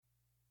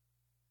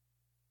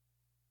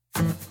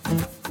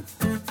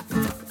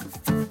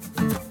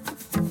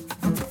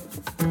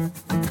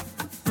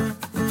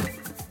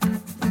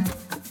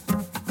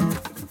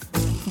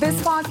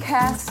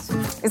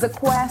podcast is a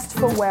quest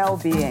for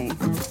well-being,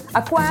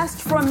 a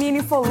quest for a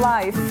meaningful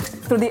life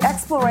through the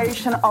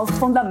exploration of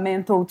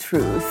fundamental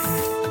truth.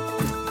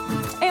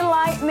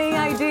 Enlightening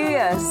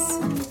ideas,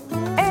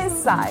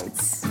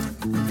 insights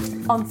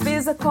on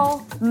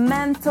physical,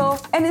 mental,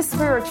 and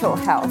spiritual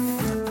health.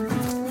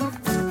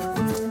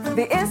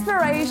 The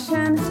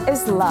inspiration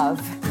is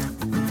love.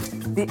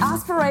 The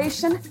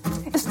aspiration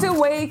is to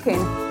awaken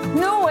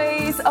new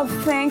ways of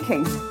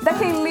thinking that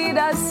can lead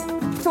us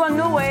to a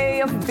new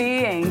way of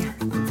being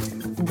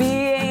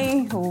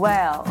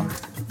well.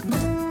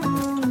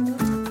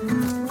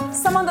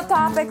 Some of the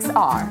topics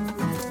are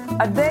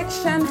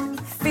addiction,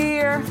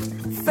 fear,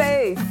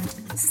 faith,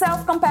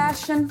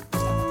 self-compassion,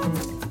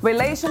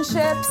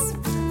 relationships,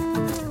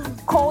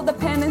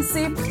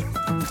 codependency,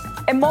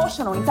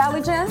 emotional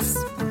intelligence,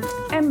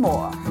 and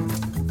more.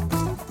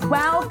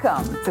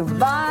 Welcome to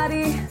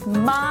Body,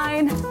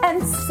 Mind,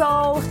 and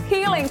Soul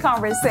Healing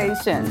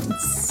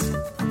Conversations.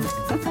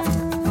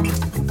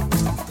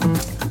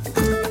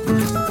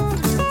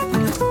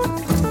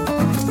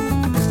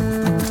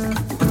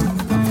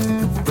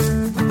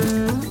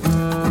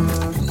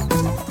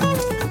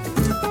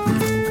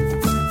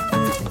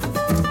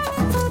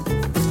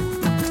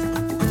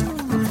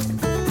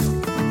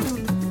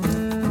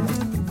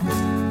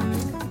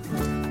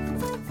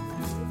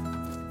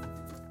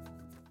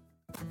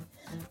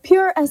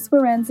 Pure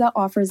Esperanza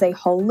offers a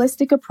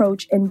holistic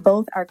approach in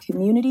both our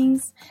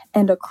communities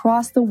and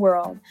across the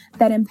world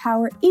that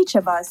empower each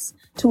of us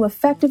to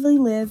effectively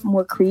live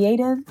more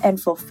creative and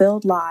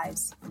fulfilled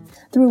lives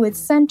through its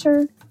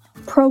center,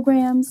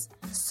 programs,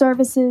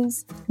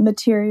 services,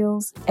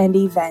 materials, and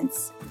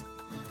events.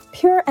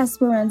 Pure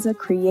Esperanza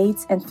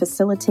creates and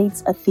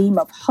facilitates a theme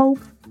of hope,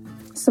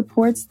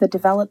 supports the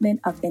development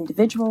of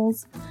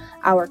individuals,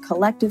 our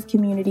collective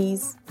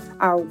communities,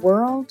 our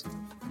world,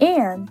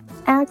 and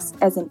acts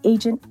as an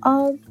agent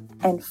of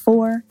and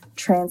for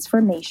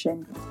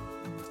transformation.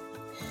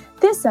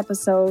 This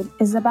episode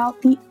is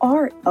about the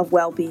art of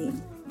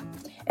well-being,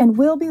 and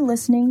we'll be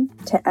listening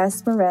to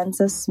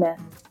Esperanza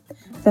Smith,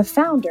 the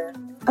founder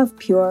of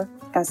Pure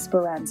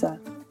Esperanza.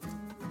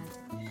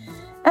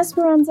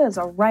 Esperanza is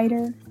a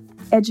writer,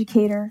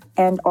 educator,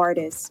 and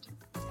artist.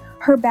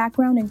 Her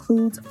background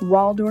includes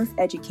Waldorf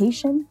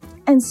education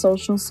and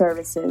social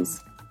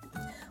services.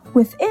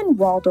 Within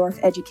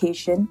Waldorf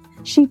education,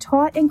 she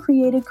taught and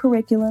created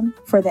curriculum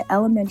for the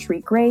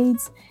elementary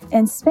grades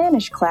and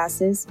Spanish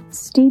classes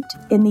steeped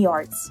in the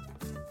arts.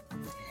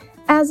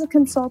 As a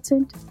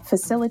consultant,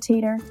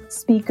 facilitator,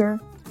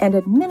 speaker, and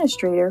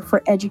administrator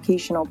for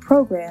educational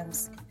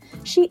programs,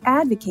 she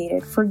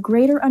advocated for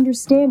greater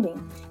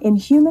understanding in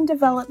human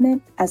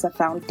development as a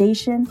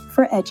foundation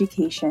for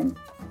education.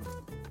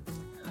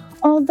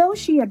 Although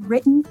she had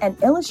written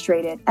and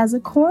illustrated as a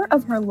core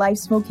of her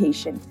life's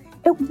vocation,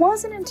 it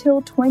wasn't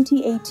until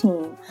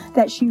 2018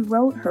 that she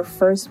wrote her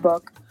first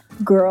book,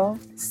 Girl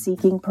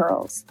Seeking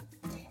Pearls.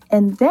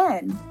 And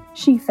then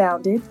she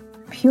founded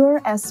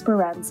Pure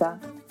Esperanza.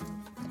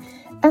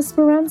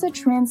 Esperanza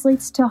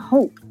translates to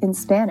hope in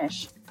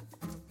Spanish.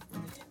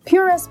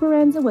 Pure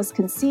Esperanza was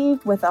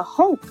conceived with a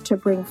hope to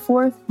bring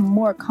forth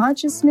more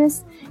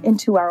consciousness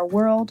into our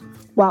world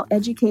while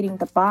educating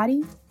the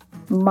body,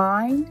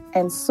 mind,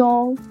 and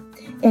soul,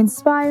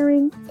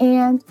 inspiring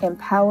and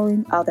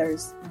empowering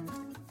others.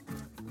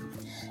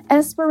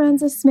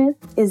 Esperanza Smith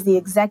is the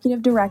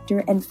executive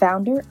director and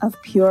founder of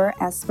Pure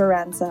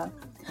Esperanza,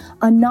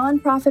 a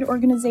nonprofit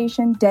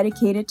organization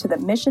dedicated to the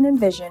mission and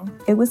vision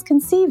it was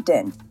conceived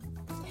in.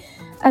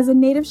 As a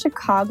native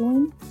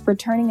Chicagoan,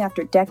 returning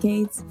after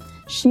decades,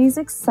 she's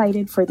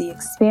excited for the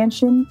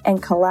expansion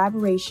and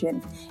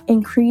collaboration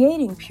in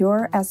creating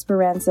Pure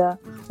Esperanza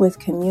with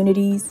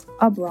communities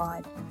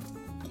abroad.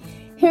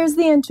 Here's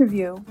the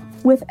interview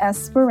with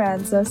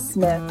Esperanza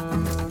Smith.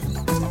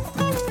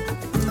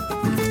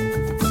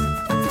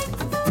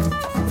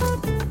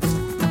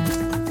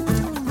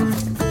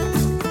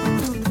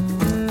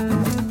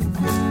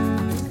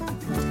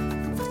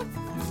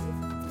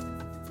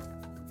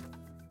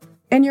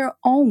 In your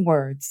own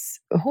words,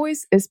 who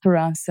is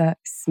Esperanza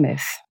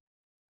Smith?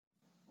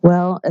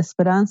 Well,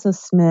 Esperanza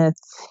Smith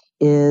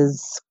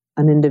is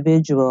an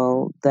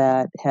individual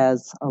that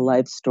has a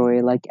life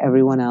story like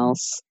everyone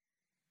else.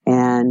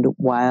 And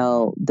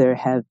while there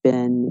have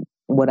been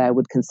what I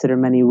would consider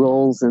many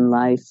roles in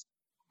life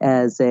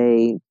as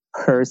a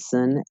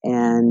person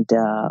and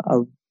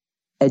a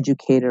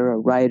educator, a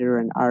writer,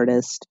 an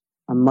artist,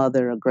 a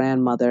mother, a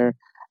grandmother,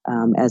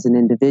 as an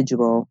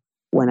individual,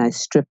 when I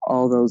strip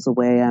all those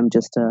away, I'm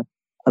just a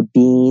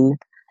being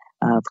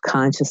of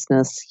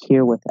consciousness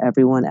here with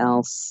everyone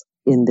else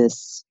in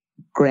this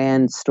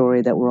grand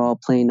story that we're all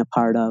playing a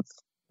part of.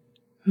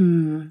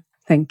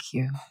 Thank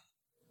you.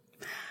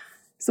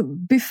 So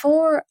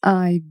before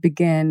I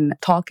begin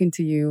talking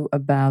to you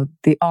about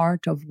the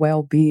art of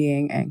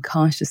well-being and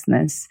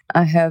consciousness,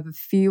 I have a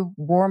few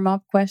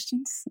warm-up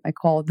questions. I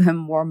call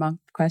them warm-up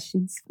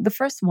questions. The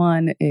first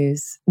one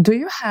is, do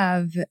you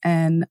have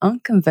an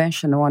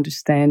unconventional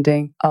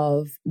understanding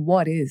of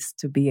what is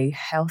to be a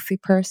healthy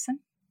person?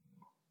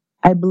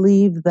 I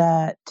believe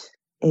that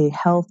a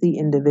healthy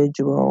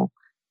individual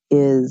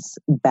is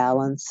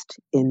balanced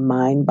in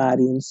mind,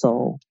 body, and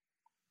soul.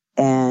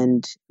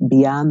 And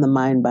beyond the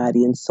mind,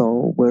 body, and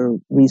soul, we're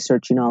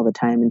researching all the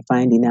time and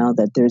finding out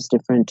that there's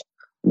different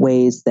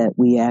ways that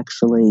we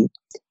actually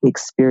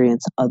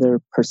experience other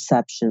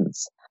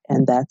perceptions.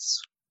 And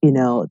that's,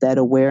 that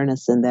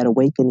awareness and that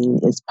awakening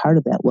is part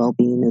of that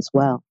well-being as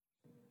well.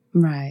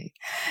 Right.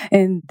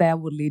 And that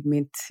would lead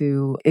me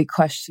to a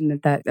question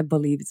that I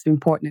believe is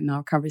important in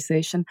our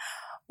conversation.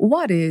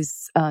 What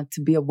is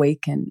to be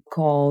awakened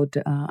called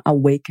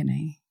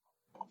awakening?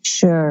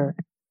 Sure.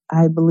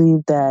 I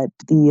believe that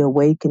the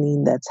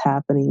awakening that's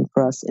happening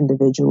for us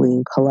individually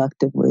and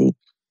collectively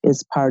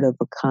is part of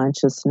a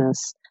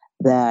consciousness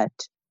that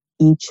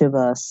each of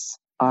us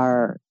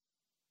are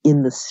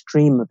in the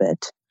stream of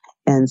it.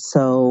 And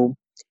so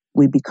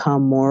we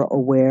become more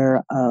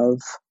aware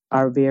of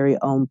our very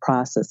own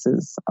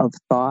processes of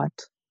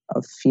thought,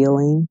 of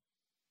feeling,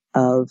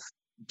 of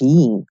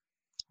being,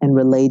 and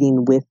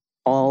relating with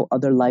all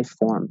other life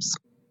forms.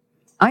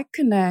 I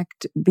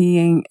connect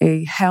being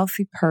a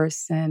healthy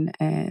person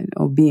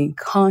or being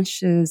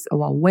conscious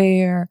or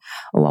aware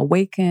or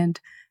awakened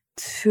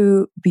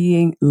to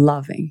being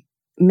loving,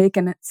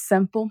 making it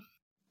simple.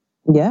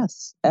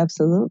 Yes,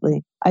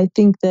 absolutely. I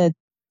think that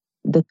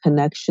the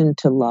connection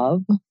to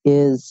love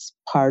is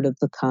part of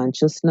the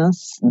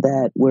consciousness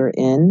that we're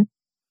in.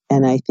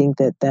 And I think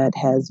that that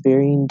has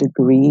varying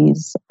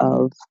degrees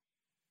of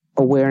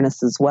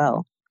awareness as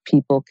well.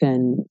 People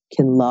can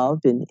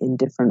love in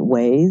different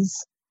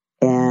ways.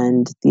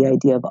 And the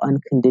idea of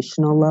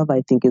unconditional love,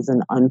 I think, is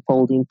an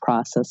unfolding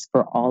process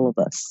for all of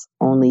us,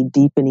 only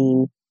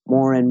deepening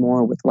more and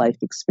more with life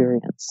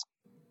experience.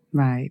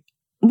 Right.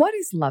 What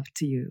is love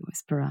to you,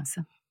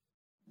 Esperanza?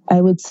 I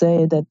would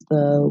say that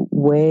the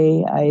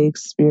way I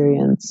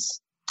experience,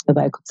 if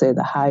I could say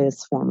the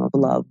highest form of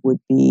love, would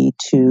be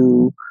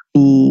to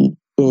be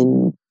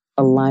in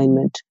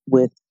alignment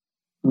with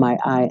my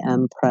I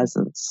am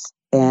presence.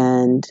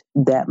 And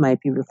that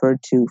might be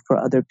referred to for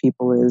other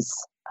people as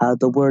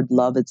the word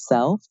love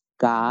itself,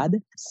 God,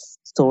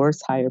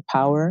 source, higher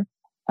power,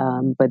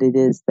 but it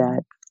is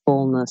that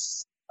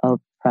fullness of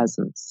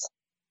presence.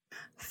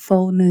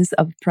 Fullness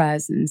of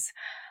presence.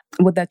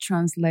 Would that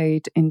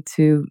translate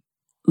into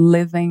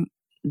living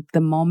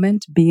the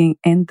moment, being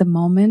in the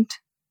moment?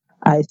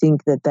 I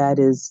think that that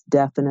is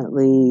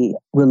definitely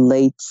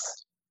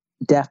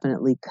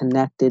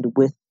connected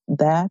with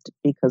that,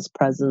 because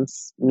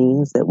presence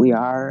means that we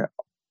are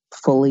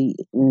fully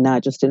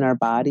not just in our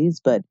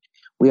bodies, but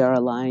we are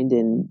aligned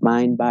in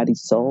mind, body,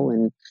 soul,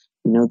 and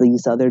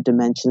these other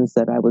dimensions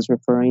that I was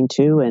referring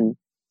to. And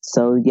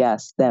so,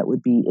 yes, that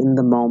would be in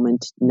the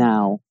moment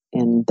now,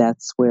 and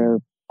that's where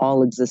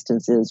all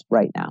existence is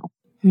right now.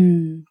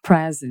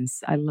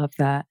 Presence. I love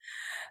that.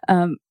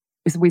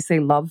 We say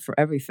love for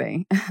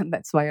everything.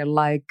 That's why I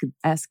like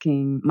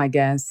asking my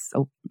guests,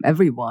 or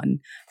everyone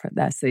for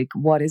that sake,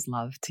 what is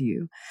love to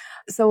you?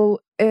 So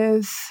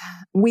if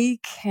we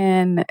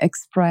can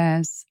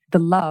express the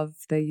love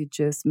that you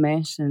just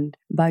mentioned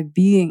by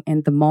being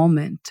in the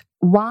moment,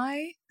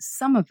 why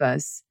some of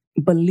us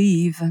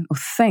believe or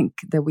think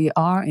that we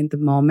are in the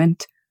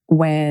moment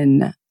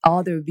when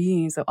other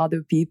beings or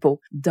other people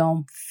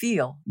don't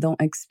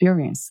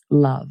experience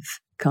love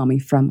coming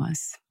from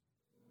us?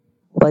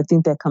 Well, I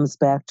think that comes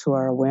back to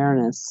our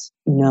awareness,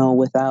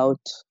 without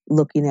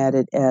looking at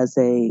it as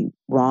a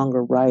wrong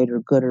or right or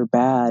good or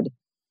bad.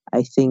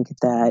 I think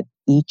that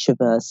each of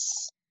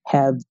us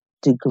have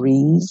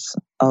degrees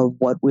of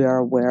what we are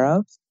aware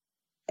of,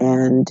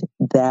 and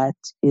that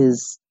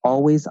is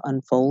always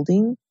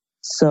unfolding.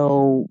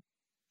 So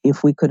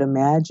if we could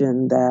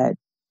imagine that,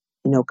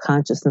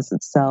 consciousness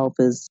itself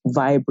is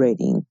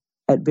vibrating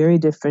at very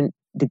different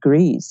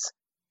degrees,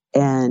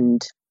 and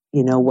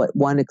what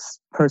one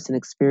person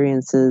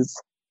experiences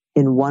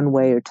in one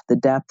way or to the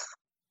depth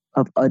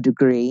of a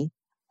degree,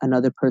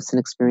 another person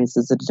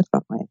experiences it a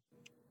different way.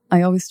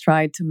 I always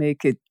try to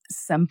make it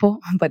simple,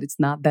 but it's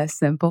not that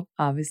simple,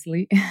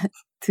 obviously,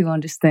 to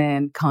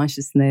understand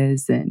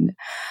consciousness and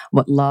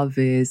what love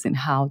is and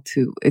how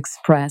to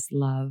express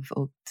love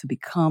or to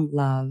become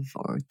love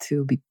or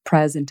to be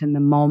present in the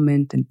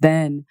moment and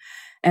then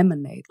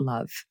emanate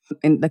love.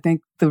 And I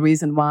think the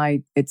reason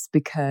why it's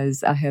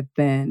because I have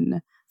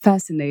been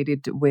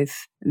fascinated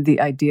with the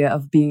idea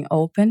of being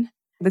open.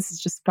 This is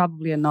just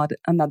probably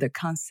another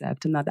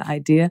concept, another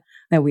idea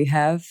that we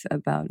have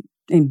about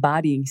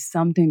embodying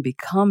something,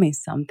 becoming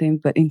something,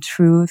 but in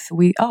truth,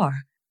 we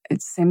are.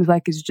 It seems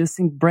like it's just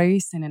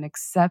embracing and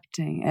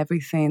accepting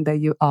everything that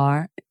you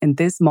are in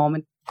this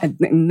moment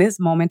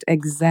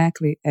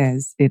exactly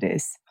as it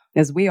is,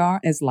 as we are,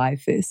 as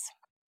life is.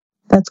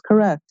 That's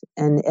correct.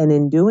 And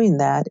in doing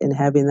that and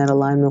having that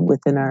alignment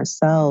within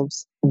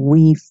ourselves,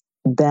 we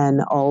then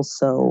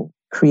also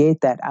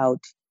create that out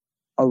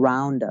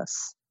around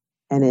us,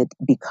 and it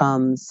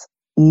becomes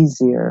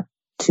easier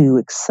to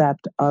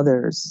accept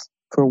others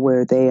for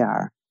where they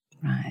are.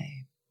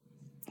 Right.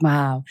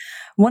 Wow.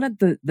 One of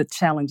the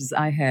challenges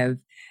I have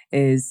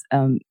is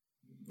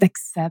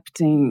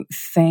accepting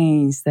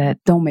things that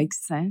don't make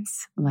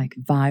sense, like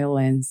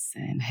violence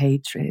and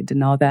hatred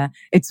and all that.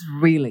 It's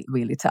really,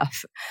 really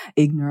tough.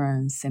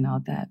 Ignorance and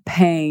all that,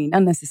 pain,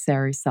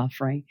 unnecessary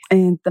suffering.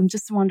 And I'm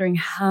just wondering,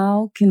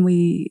 how can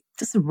we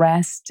just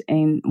rest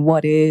in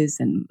what is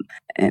and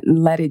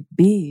let it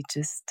be?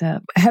 Just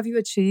have you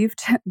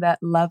achieved that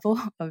level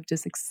of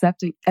just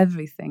accepting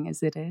everything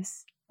as it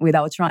is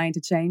without trying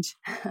to change?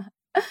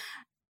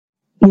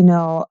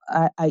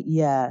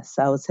 Yes,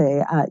 I would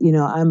say,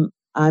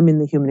 I'm in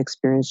the human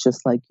experience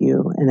just like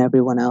you and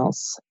everyone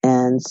else.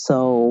 And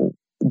so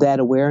that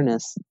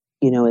awareness,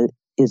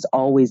 is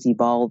always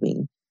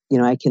evolving.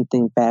 I can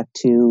think back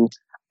to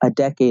a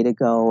decade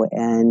ago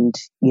and,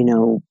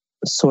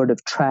 sort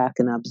of track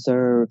and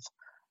observe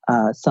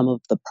some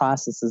of the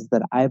processes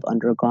that I've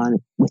undergone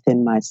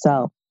within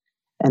myself.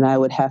 And I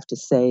would have to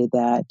say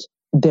that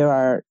there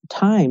are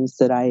times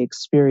that I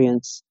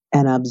experience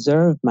and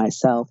observe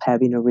myself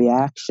having a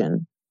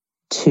reaction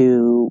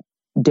to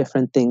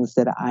different things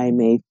that I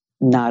may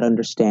not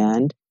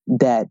understand,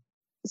 that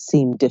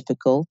seem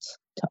difficult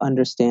to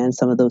understand.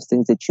 Some of those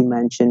things that you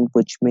mentioned,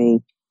 which may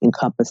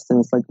encompass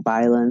things like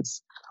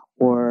violence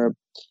or,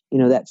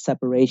 that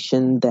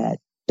separation that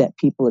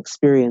people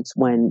experience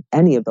when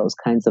any of those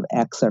kinds of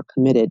acts are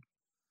committed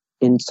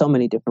in so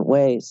many different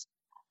ways.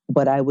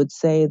 But I would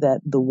say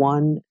that the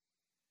one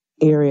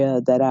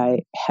area that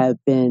I have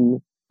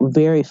been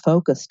very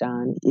focused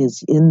on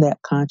is in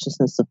that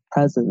consciousness of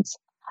presence.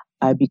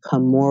 I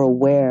become more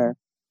aware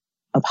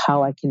of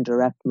how I can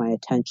direct my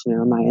attention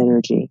or my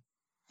energy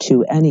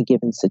to any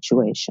given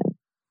situation.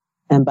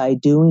 And by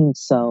doing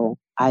so,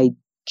 I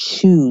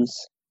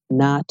choose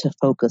not to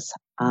focus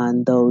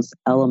on those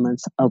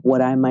elements of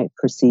what I might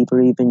perceive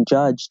or even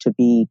judge to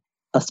be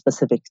a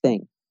specific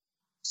thing.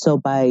 So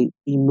by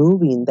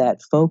removing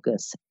that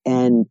focus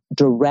and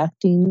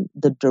directing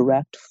the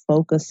direct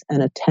focus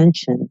and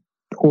attention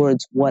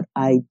towards what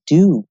I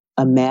do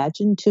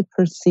imagine to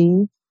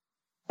perceive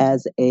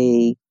as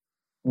a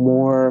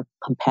more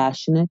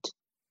compassionate,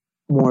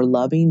 more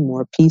loving,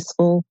 more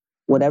peaceful,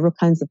 whatever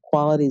kinds of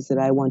qualities that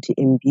I want to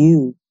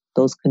imbue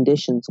those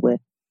conditions with,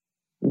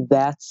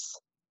 that's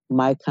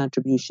my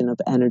contribution of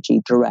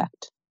energy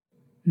direct.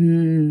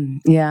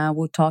 Yeah,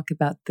 we'll talk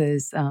about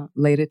this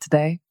later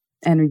today.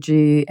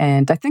 Energy,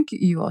 and I think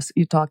you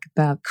talk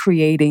about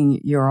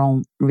creating your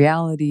own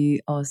reality,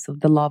 also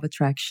the law of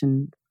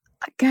attraction.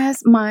 I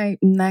guess my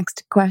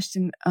next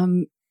question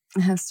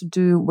has to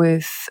do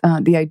with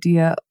the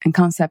idea and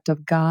concept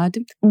of God.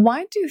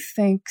 Why do you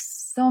think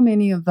so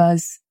many of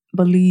us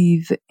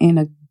believe in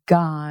a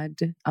God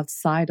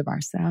outside of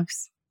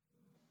ourselves?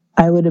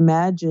 I would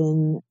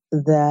imagine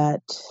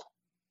that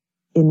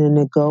in an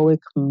egoic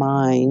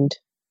mind,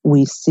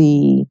 we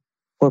see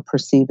or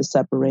perceive a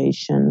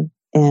separation.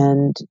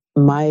 And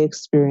my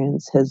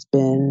experience has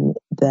been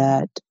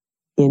that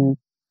in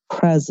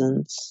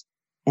presence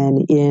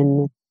and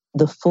in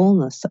the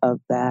fullness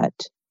of that,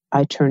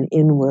 I turn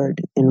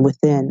inward and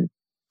within.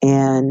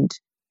 And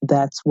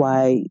that's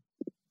why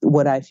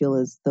what I feel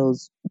is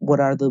what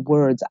are the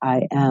words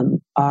I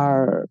am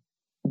are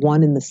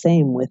one and the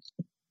same with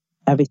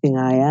everything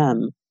I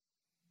am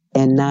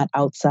and not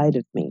outside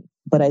of me.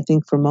 But I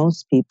think for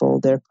most people,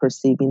 they're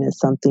perceiving as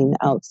something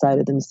outside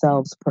of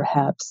themselves,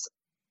 perhaps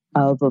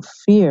of a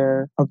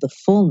fear of the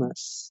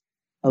fullness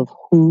of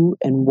who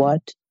and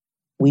what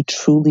we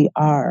truly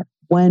are.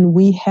 When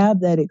we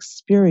have that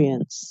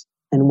experience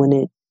and when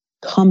it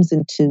comes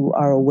into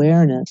our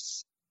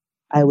awareness,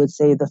 I would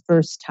say the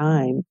first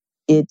time,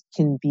 it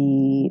can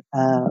be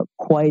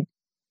quite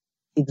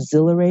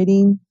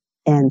exhilarating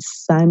and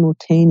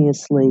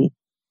simultaneously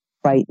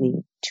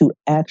frightening to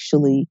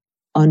actually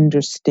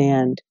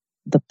understand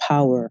the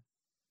power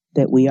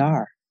that we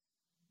are,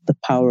 the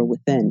power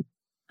within.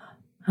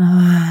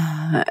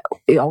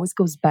 It always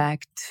goes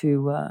back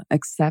to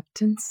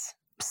acceptance,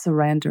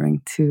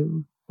 surrendering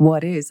to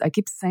what is. I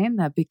keep saying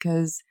that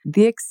because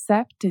the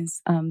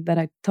acceptance that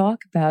I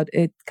talk about,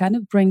 it kind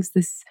of brings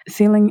this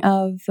feeling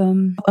of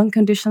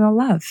unconditional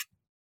love.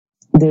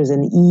 There's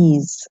an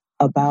ease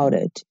about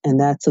it, and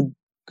that's a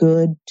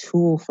good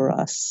tool for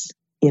us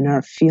in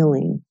our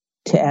feeling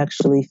to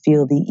actually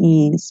feel the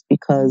ease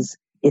because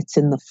it's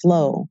in the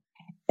flow.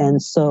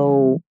 And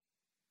so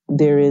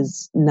there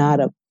is not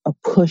a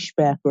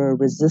pushback or a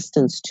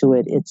resistance to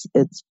it.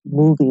 It's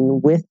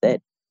moving with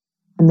it.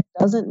 And that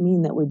doesn't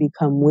mean that we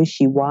become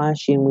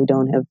wishy-washy and we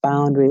don't have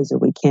boundaries or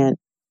we can't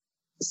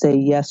say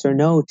yes or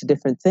no to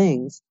different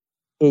things.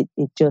 It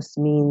just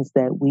means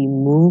that we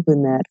move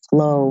in that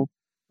flow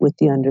with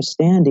the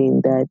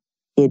understanding that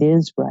it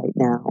is right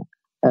now.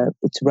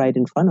 It's right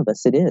in front of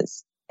us. It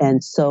is.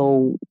 And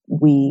so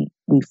we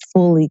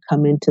fully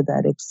come into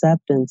that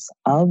acceptance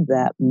of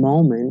that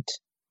moment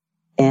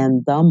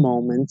and the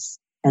moments.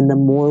 And the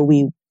more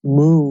we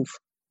move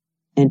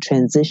and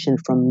transition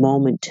from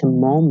moment to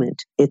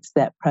moment, it's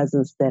that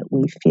presence that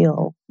we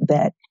feel,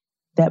 that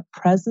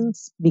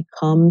presence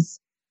becomes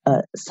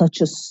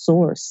such a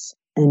source.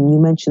 And you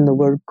mentioned the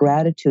word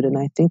gratitude, and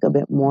I think of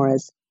it more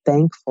as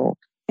thankful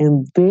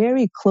and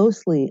very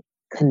closely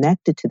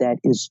connected to that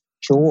is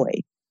joy.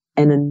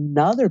 And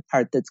another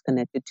part that's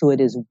connected to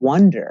it is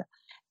wonder.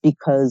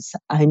 Because,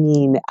 I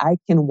mean, I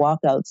can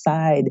walk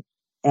outside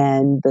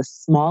and the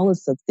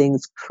smallest of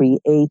things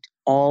create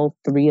all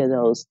three of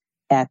those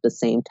at the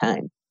same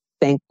time.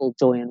 Thankful,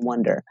 joy, and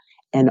wonder.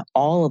 And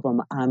all of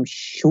them, I'm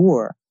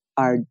sure,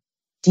 are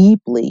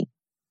deeply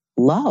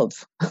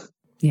love.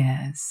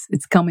 Yes,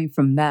 it's coming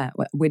from that.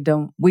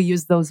 We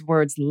use those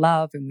words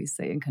love and we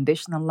say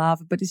unconditional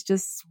love, but it's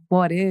just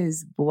what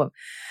is.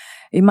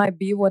 It might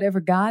be whatever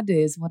God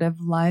is, whatever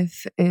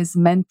life is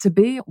meant to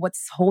be,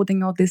 what's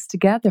holding all this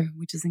together,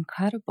 which is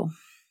incredible.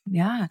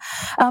 Yeah.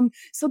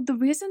 So the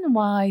reason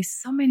why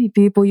so many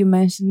people, you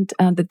mentioned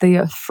that they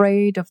are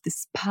afraid of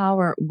this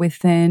power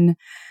within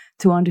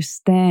to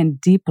understand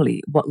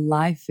deeply what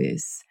life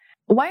is.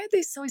 Why are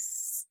they so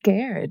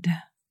scared?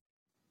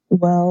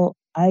 Well,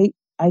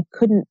 I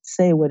couldn't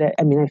say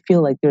I mean, I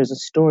feel like there's a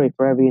story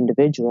for every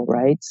individual,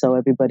 right? So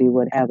everybody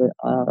would have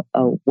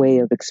a way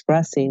of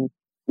expressing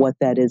what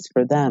that is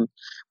for them.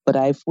 But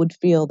I would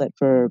feel that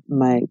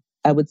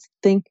I would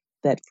think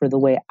that for the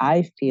way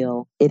I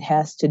feel, it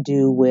has to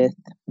do with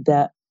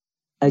that.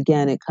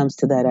 Again, it comes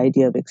to that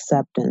idea of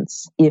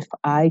acceptance. If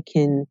I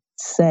can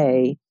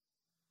say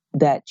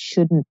that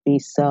shouldn't be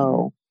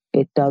so,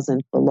 it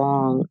doesn't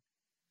belong.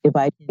 If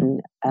I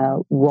can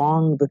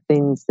wrong the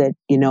things that,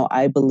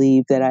 I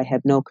believe that I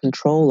have no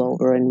control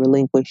over and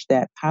relinquish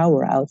that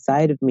power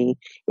outside of me,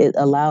 it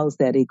allows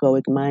that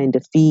egoic mind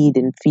to feed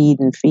and feed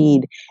and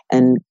feed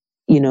and,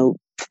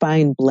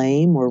 find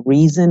blame or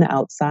reason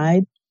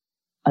outside,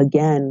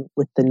 again,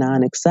 with the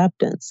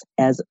non-acceptance,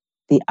 as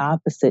the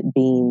opposite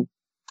being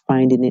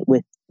finding it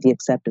with the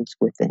acceptance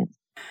within.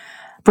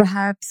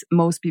 Perhaps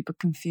most people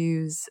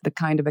confuse the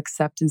kind of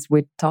acceptance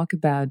we talk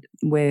about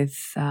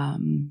with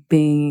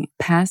being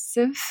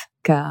passive,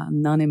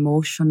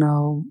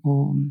 non-emotional,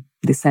 or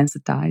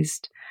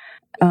desensitized.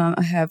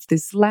 I have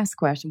this last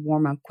question,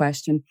 warm-up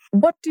question.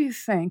 What do you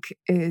think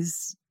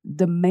is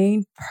the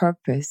main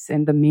purpose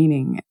and the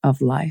meaning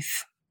of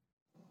life?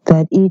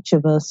 That each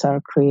of us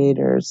are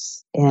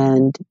creators,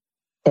 and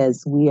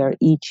as we are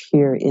each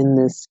here in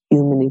this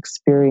human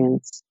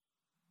experience,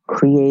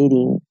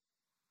 creating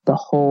the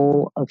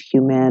whole of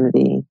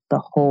humanity,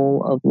 the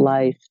whole of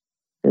life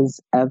is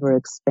ever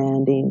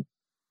expanding,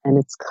 and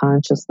it's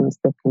consciousness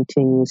that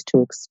continues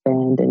to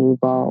expand and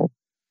evolve.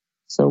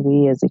 So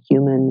we as a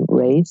human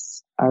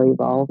race are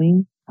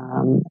evolving,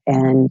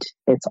 and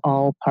it's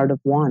all part of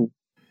one.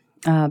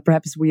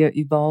 Perhaps we are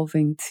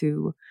evolving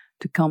to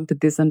come to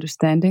this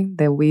understanding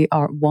that we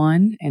are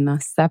one and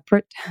not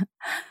separate.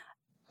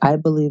 I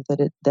believe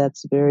that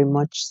that's very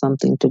much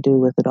something to do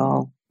with it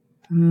all.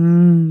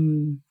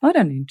 What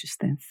an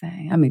interesting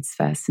thing. I mean, it's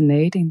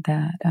fascinating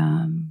that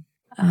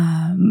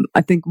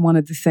I think one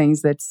of the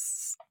things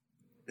that's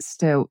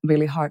still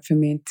really hard for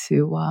me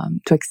to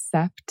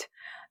accept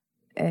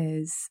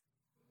is,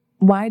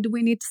 why do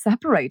we need to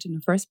separate in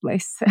the first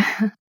place?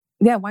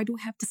 Yeah, why do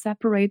we have to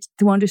separate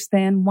to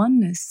understand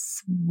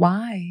oneness?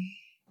 Why?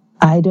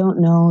 I don't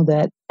know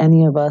that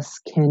any of us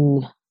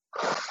can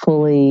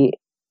fully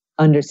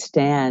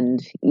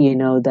understand,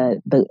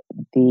 that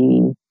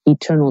the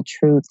eternal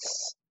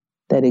truths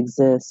that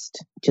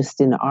exist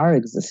just in our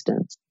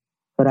existence.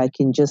 But I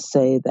can just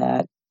say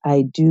that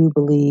I do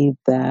believe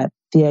that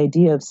the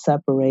idea of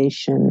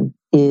separation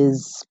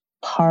is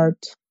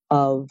part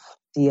of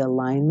the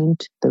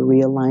alignment, the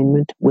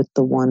realignment with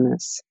the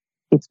oneness.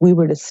 If we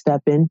were to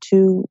step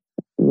into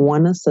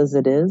oneness as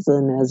it is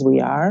and as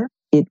we are,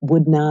 it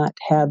would not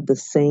have the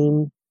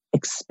same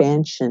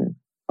expansion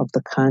of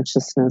the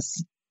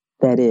consciousness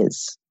that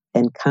is.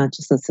 And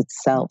consciousness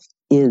itself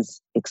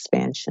is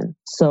expansion.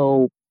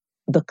 So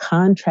the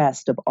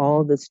contrast of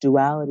all this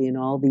duality and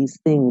all these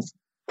things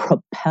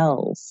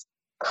propels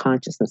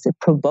consciousness. It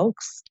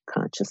provokes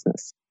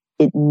consciousness.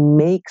 It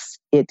makes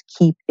it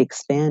keep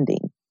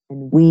expanding.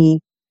 And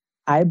we,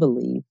 I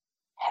believe,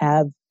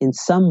 have in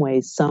some way,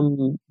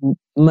 some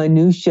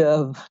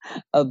minutia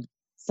of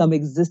some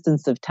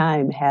existence of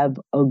time, have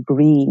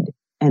agreed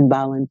and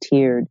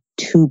volunteered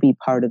to be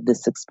part of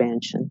this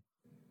expansion.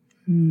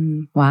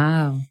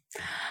 Wow.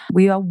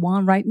 We are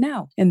one right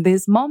now in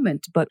this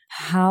moment, but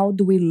how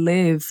do we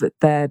live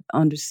that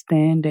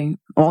understanding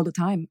all the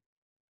time?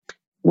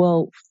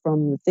 Well,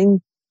 from the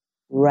thing,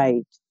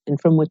 right,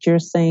 and from what you're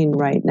saying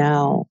right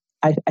now,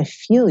 I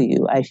feel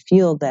you. I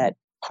feel that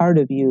part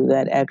of you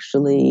that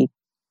actually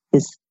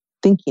is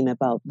thinking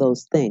about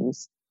those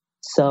things.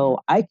 So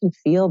I can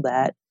feel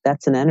that.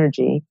 That's an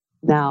energy.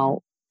 Now,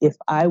 if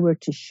I were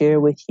to share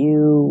with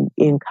you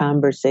in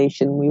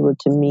conversation, we were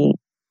to meet,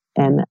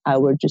 and I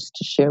were just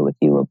to share with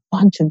you a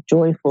bunch of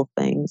joyful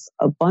things,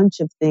 a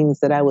bunch of things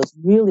that I was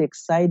really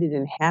excited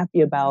and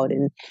happy about,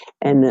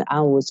 and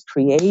I was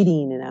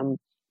creating, and I'm,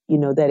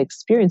 that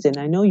experience. And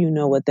I know you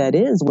know what that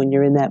is when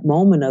you're in that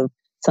moment of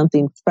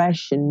something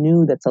fresh and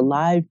new that's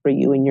alive for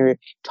you, and you're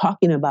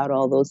talking about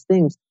all those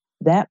things.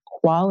 That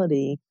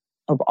quality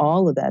of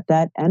all of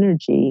that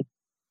energy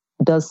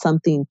does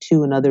something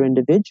to another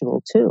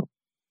individual too.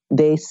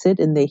 They sit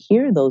and they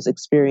hear those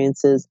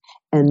experiences,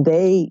 and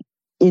they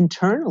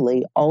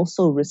internally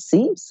also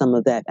receive some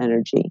of that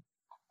energy.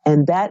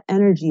 And that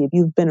energy, if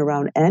you've been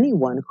around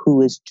anyone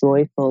who is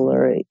joyful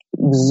or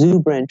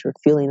exuberant or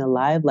feeling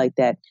alive like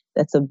that,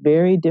 that's a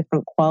very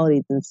different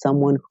quality than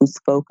someone who's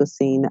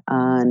focusing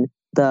on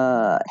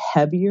the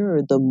heavier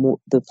or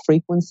the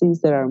frequencies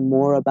that are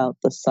more about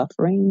the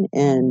suffering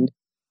and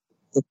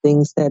the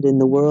things that in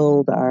the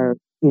world are,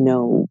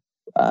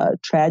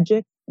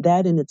 tragic.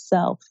 That in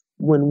itself,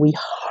 when we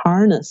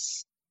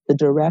harness the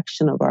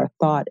direction of our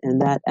thought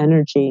and that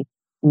energy,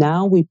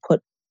 now we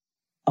put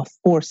a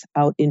force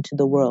out into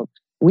the world.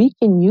 We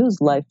can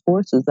use life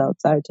forces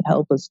outside to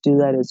help us do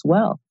that as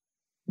well.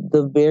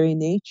 The very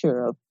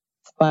nature of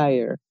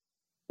fire,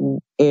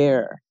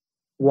 air,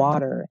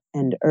 water,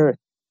 and earth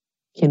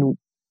can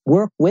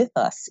work with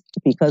us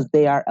because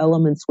they are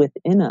elements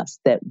within us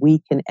that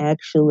we can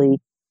actually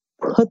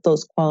put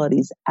those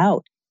qualities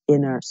out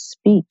in our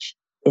speech,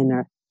 in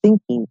our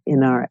thinking,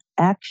 in our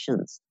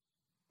actions,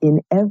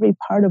 in every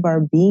part of our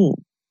being.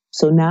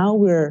 So now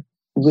we're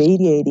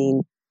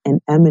radiating and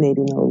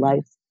emanating a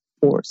life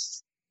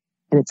force,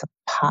 and it's a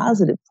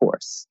positive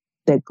force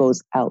that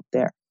goes out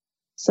there.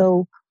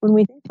 So when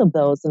we think of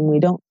those, and we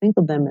don't think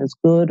of them as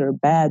good or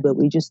bad, but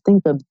we just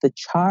think of the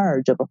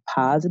charge of a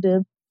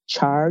positive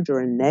charge or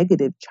a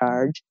negative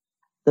charge,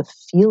 the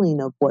feeling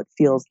of what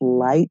feels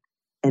light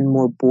and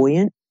more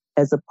buoyant,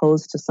 as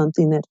opposed to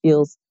something that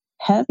feels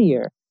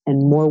heavier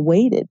and more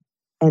weighted.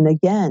 And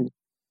again,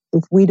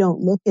 if we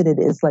don't look at it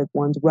as like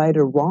one's right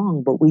or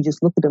wrong, but we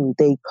just look at them,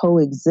 they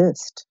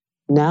coexist.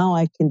 Now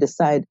I can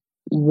decide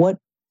what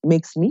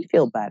makes me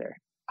feel better.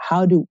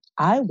 How do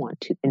I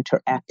want to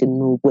interact and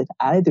move with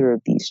either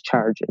of these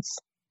charges?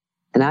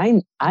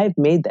 And I've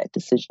made that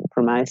decision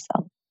for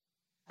myself.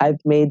 I've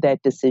made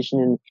that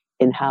decision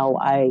in how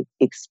I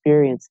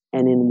experience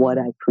and in what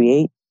I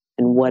create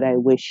and what I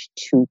wish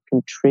to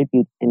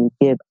contribute and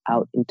give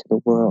out into the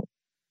world.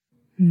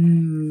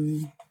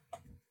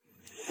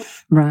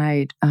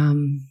 Right.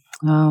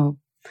 Oh,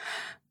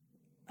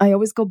 I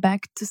always go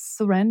back to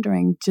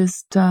surrendering,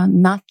 just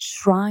not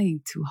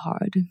trying too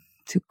hard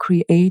to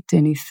create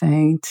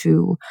anything,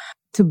 to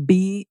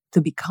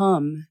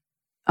become.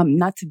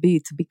 Not to be,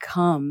 to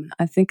become.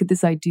 I think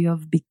this idea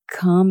of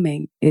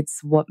becoming,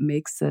 it's what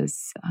makes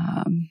us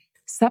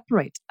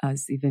separate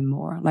us even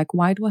more. Like,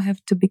 why do I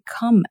have to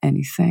become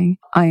anything?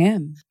 I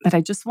am. But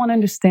I just want to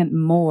understand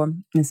more,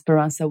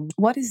 Esperanza.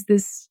 What is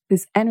this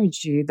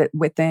energy that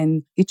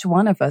within each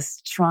one of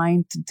us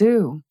trying to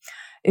do?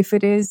 If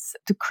it is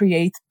to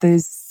create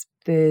this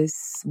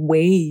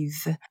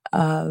wave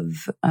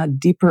of a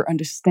deeper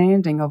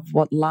understanding of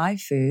what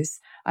life is,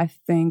 I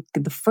think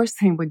the first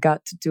thing we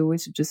got to do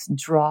is just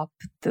drop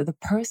the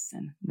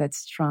person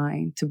that's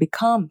trying to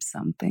become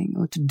something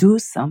or to do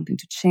something,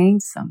 to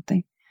change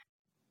something.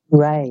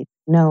 Right.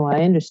 No,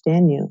 I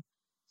understand you.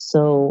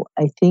 So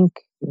I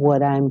think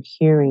what I'm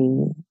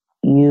hearing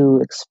you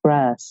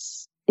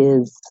express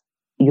is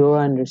your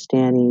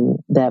understanding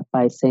that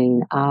by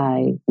saying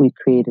I, we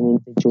create an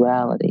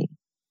individuality,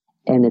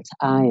 and it's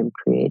I am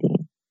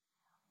creating.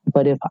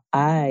 But if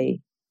I,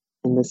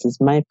 and this is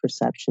my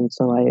perception,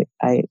 so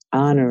I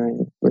honor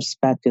and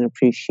respect and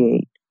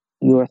appreciate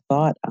your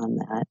thought on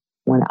that.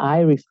 When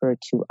I refer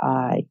to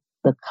I,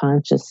 the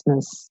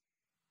consciousness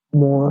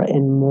more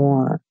and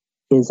more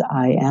is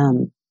I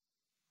am.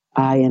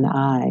 I and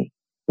I,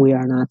 we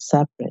are not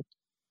separate.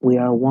 We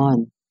are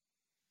one.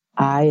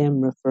 I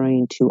am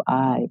referring to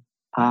I.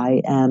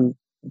 I am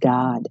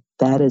God.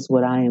 That is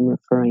what I am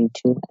referring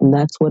to. And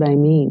that's what I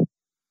mean.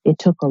 It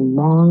took a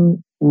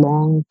long,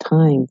 long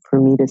time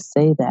for me to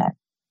say that.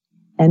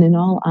 And in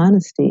all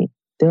honesty,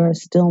 there are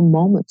still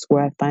moments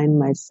where I find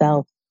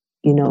myself,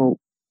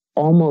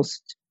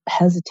 almost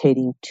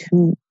hesitating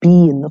to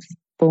be in the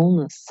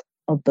fullness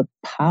of the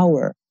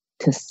power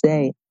to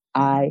say,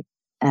 I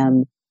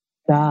am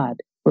God.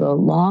 For a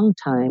long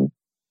time,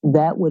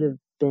 that would have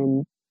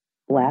been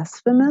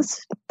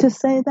blasphemous to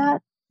say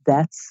that.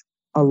 That's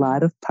a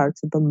lot of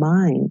parts of the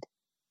mind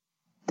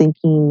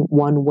thinking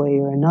one way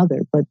or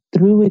another. But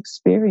through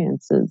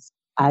experiences,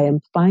 I am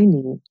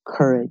finding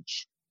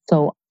courage.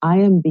 So I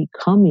am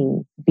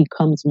becoming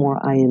becomes more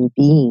I am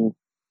being.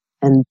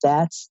 And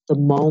that's the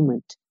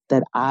moment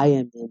that I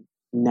am in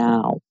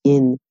now,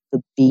 in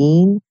the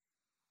being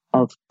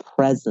of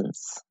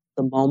presence.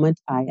 The moment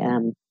I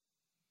am,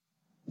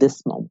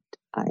 this moment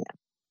I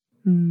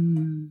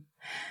am.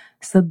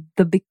 So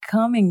the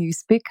becoming you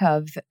speak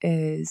of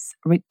is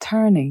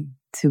returning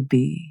to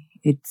be.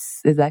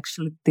 It's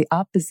actually the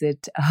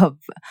opposite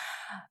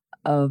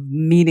of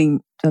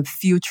meeting the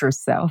future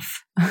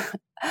self.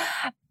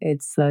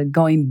 It's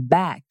going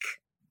back.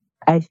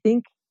 I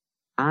think,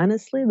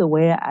 honestly, the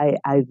way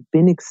I've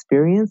been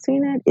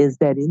experiencing it is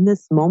that in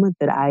this moment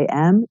that I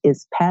am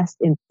is past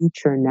and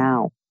future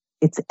now.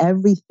 It's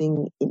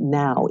everything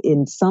now.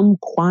 In some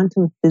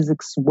quantum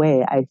physics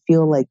way, I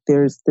feel like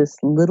there's this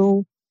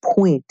little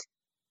point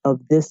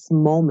of this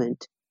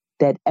moment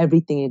that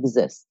everything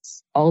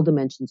exists, all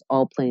dimensions,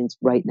 all planes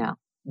right now.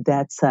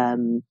 That's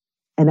and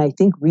And I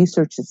think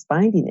research is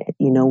finding it.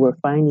 We're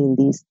finding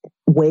these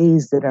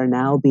ways that are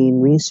now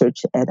being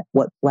researched at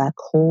what black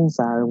holes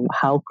are and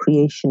how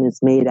creation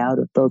is made out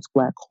of those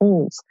black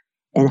holes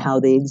and how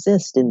they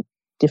exist, and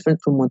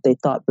different from what they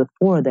thought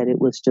before, that it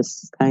was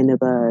just kind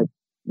of a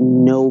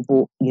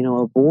noble,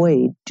 a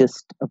void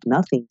just of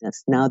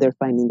nothingness. Now they're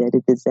finding that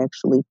it is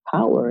actually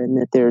power, and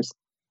that there's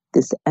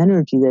this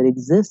energy that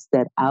exists,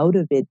 that out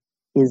of it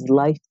is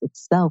life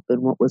itself,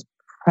 and what was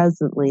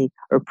presently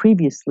or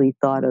previously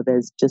thought of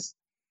as just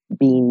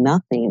being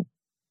nothing,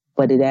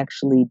 but it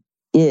actually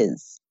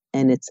is,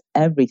 and it's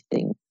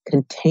everything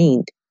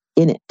contained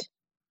in it.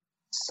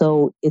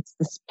 So it's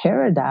this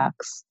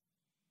paradox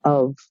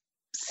of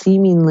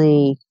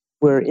seemingly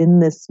we're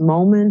in this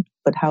moment,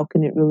 but how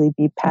can it really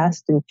be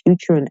past and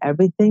future and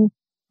everything?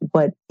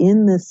 But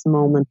in this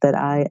moment that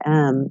I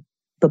am,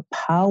 the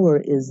power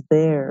is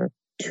there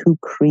to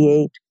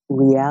create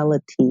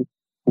reality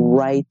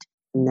right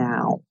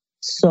now.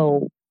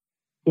 So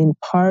in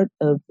part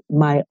of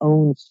my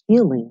own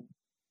healing,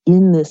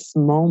 in this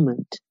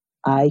moment,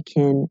 I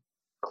can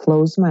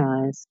close my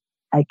eyes,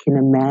 I can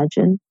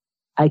imagine,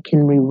 I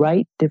can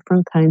rewrite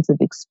different kinds of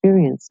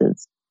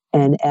experiences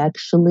and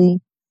actually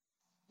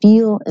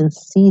feel and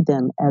see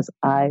them as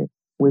I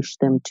wish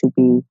them to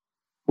be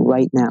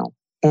right now.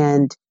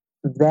 And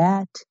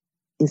that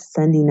is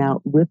sending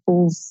out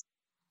ripples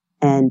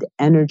and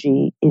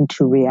energy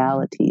into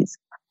realities.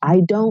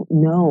 I don't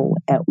know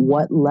at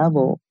what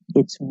level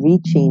it's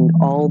reaching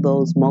all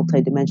those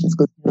multi-dimensions,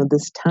 because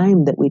this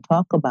time that we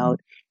talk about,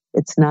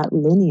 it's not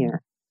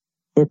linear,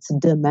 it's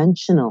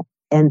dimensional.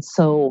 And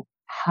so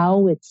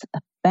how its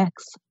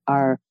effects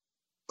are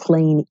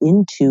playing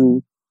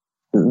into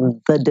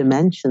the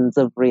dimensions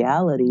of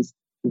realities,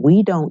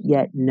 we don't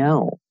yet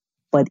know,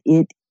 but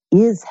it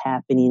is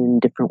happening in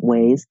different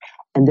ways.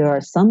 And there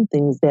are some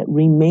things that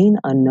remain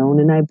unknown.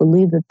 And I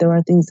believe that there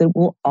are things that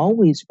will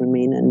always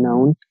remain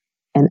unknown.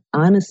 And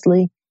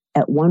honestly,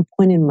 at one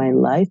point in my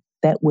life,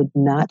 that would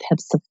not have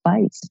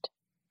sufficed.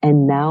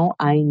 And now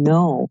I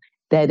know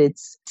that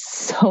it's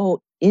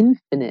so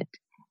infinite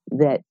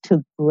that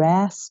to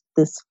grasp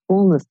this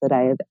fullness that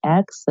I have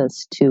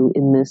access to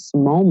in this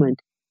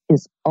moment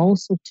is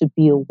also to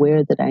be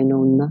aware that I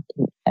know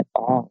nothing at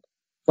all.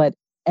 But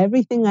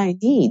everything I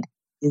need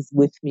is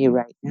with me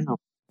right now.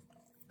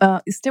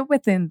 Still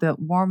within the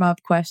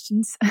warm-up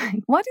questions,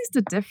 what is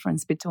the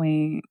difference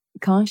between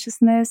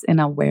consciousness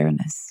and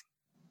awareness?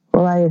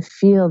 Well, I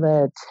feel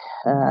that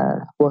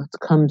what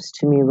comes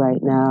to me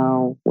right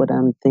now, what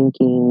I'm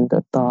thinking,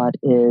 the thought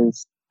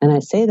is, and I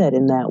say that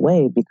in that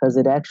way because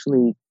it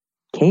actually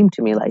came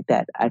to me like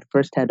that. I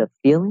first had a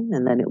feeling,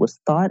 and then it was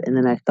thought, and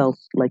then I felt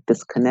like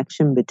this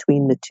connection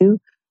between the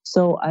two.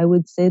 So I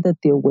would say that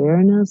the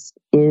awareness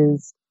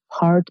is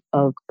part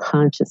of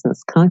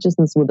consciousness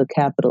with a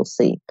capital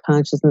C,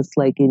 consciousness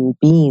like in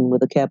being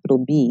with a capital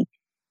B.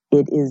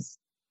 It is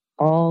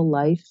all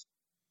life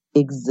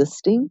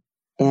existing,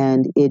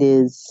 and it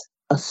is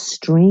a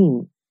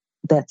stream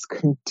that's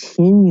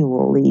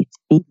continually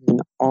feeding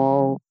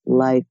all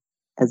life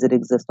as it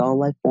exists, all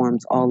life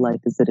forms, all life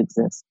as it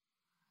exists.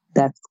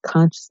 That's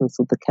consciousness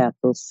with the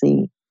capital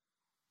C.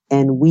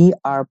 And we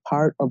are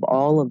part of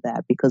all of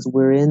that because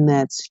we're in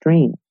that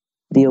stream.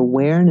 The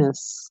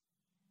awareness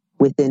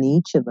within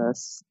each of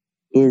us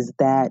is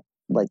that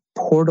like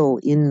portal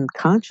in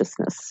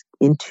consciousness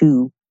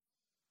into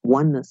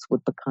oneness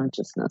with the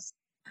consciousness.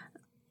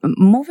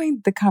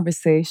 Moving the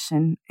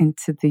conversation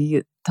into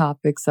the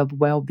topics of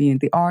well-being,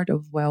 the art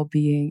of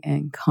well-being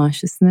and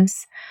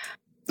consciousness,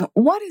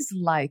 what is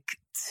like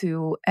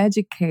to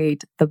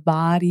educate the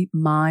body,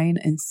 mind,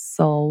 and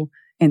soul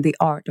in the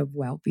art of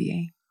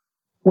well-being?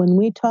 When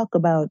we talk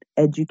about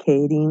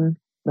educating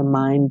the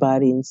mind,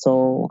 body, and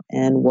soul,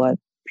 and what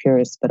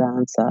Pure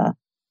Esperanza,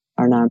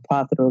 our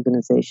nonprofit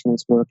organization,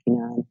 is working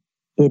on,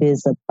 it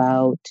is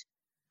about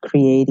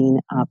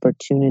creating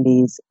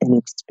opportunities and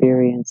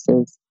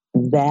experiences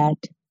that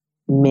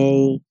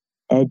may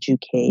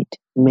educate,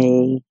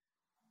 may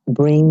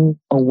bring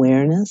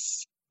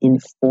awareness,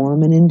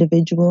 inform an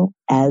individual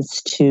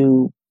as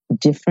to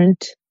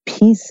different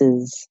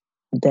pieces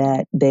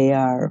that they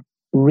are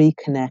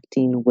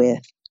reconnecting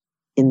with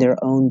in their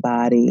own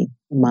body,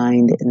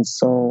 mind, and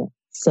soul,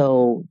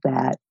 so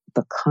that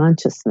the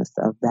consciousness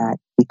of that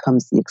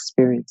becomes the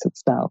experience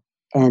itself.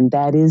 And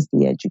that is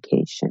the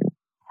education.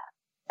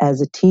 As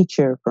a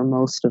teacher for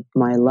most of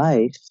my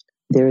life,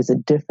 there is a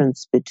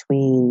difference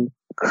between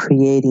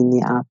creating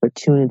the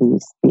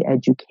opportunities. The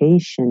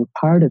education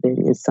part of it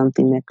is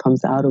something that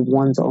comes out of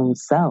one's own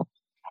self.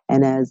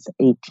 And as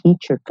a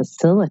teacher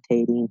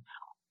facilitating,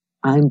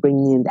 I'm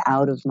bringing it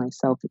out of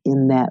myself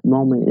in that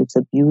moment. It's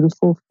a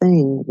beautiful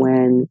thing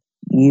when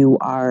you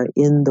are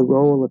in the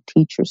role of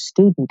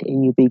teacher-student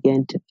and you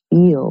begin to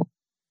feel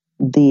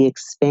the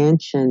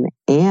expansion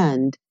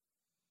and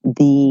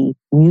the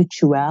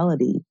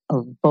mutuality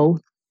of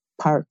both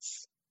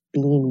parts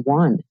being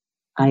one.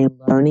 I am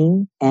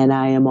learning and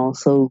I am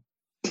also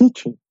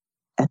teaching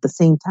at the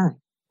same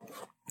time.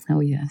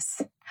 Oh,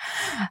 yes.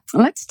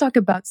 Let's talk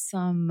about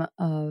some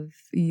of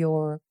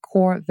your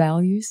core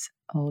values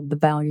or the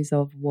values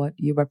of what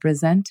you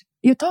represent.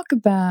 You talk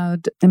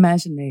about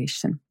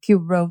imagination. You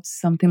wrote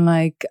something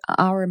like,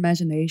 our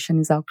imagination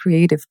is our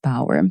creative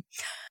power.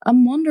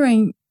 I'm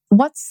wondering,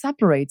 what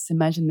separates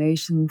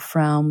imagination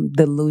from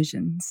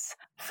delusions,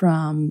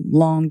 from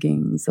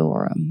longings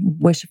or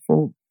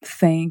wishful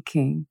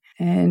thinking?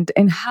 And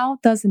how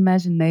does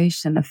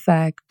imagination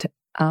affect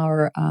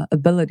our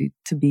ability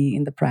to be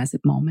in the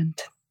present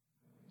moment?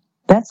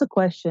 That's a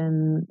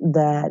question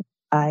that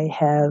I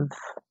have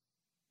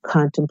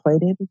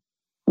contemplated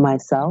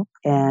myself,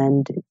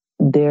 and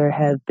there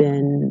have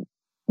been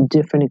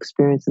different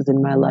experiences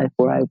in my life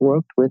where I've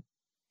worked with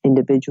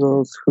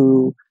individuals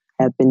who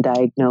have been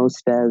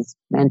diagnosed as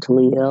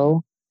mentally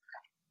ill.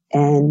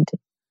 And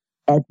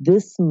at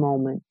this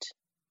moment,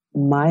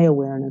 my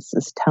awareness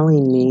is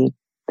telling me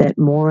that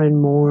more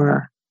and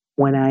more,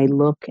 when I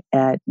look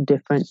at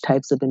different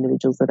types of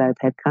individuals that I've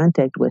had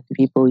contact with,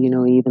 people,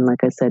 even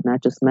like I said,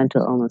 not just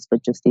mental illness,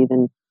 but just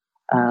even,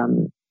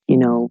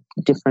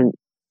 different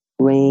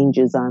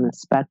ranges on a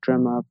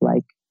spectrum of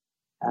like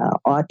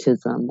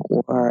autism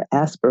or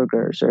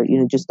Asperger's, or,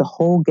 just the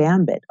whole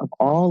gambit of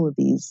all of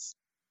these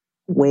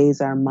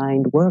ways our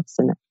mind works.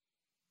 And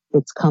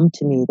it's come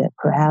to me that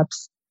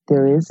perhaps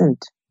there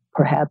isn't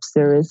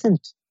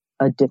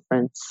a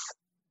difference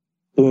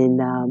in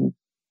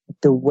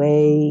the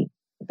way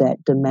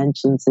that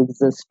dimensions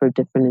exist for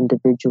different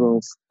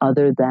individuals,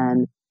 other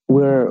than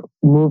we're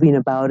moving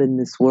about in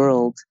this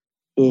world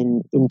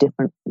in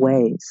different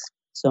ways.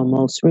 So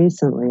most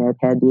recently, I've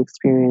had the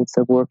experience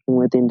of working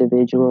with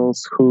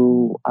individuals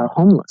who are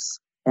homeless,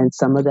 and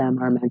some of them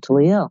are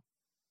mentally ill.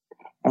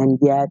 And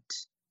yet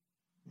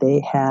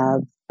they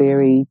have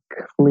very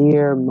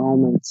clear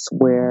moments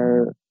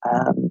where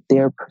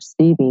they're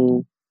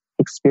perceiving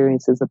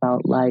experiences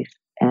about life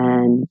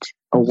and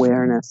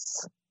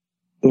awareness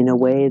in a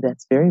way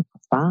that's very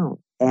profound.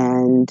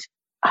 And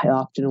I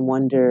often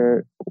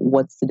wonder,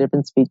 what's the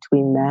difference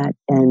between that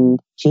and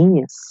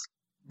genius?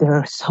 There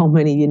are so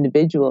many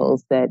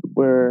individuals that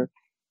were,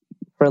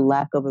 for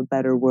lack of a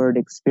better word,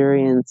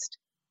 experienced,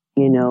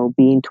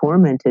 being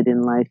tormented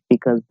in life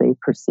because they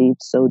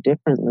perceived so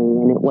differently.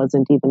 And it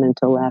wasn't even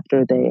until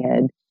after they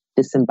had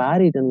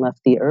disembodied and left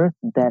the earth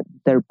that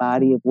their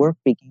body of work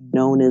became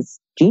known as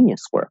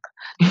genius work,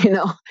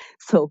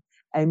 So,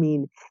 I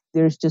mean,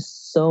 there's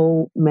just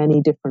so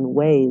many different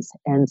ways.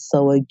 And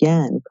so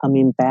again,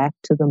 coming back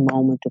to the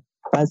moment of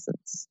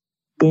presence,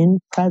 in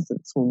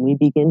presence, when we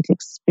begin to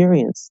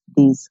experience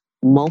these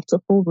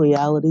multiple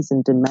realities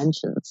and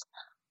dimensions,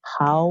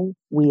 how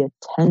we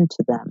attend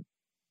to them,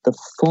 the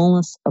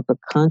fullness of the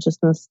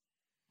consciousness,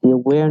 the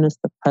awareness,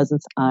 the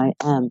presence I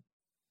am,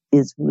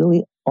 is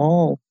really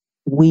all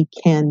we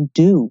can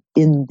do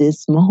in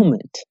this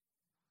moment.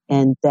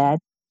 And that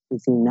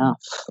is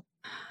enough.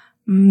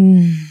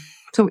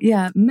 So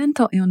yeah,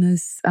 mental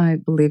illness, I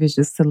believe, is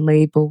just a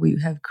label. We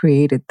have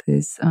created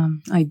this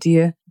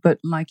idea, but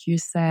like you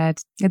said,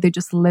 they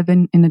just live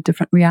in a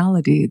different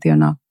reality. They're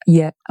not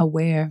yet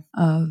aware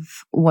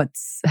of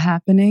what's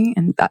happening,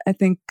 and I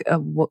think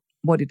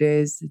what it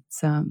is,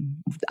 it's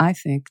I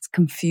think it's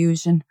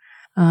confusion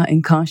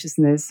in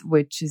consciousness,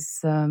 which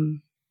is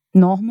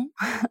normal.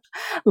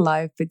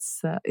 Life,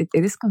 it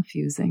is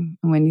confusing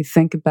when you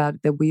think about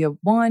it, that we are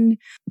one,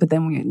 but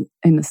then we're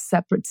in a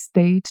separate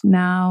state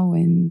now,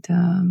 and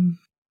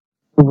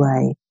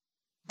right,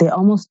 they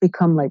almost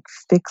become like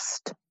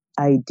fixed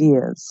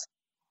ideas.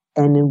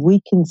 And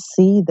we can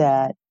see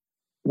that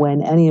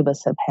when any of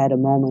us have had a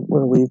moment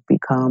where we've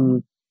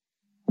become,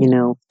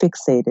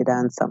 fixated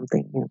on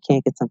something,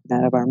 can't get something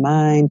out of our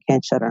mind,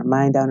 can't shut our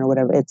mind down or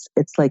whatever.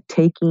 It's like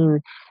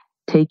taking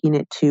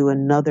it to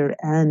another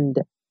end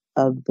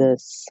of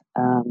this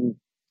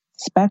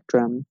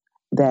spectrum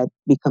that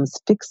becomes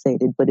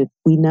fixated. But if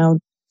we now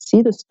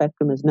see the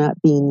spectrum as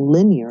not being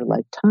linear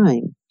like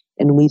time,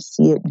 and we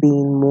see it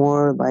being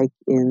more like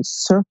in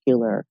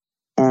circular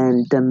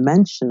and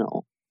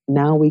dimensional,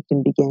 now we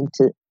can begin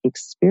to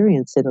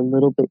experience it a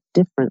little bit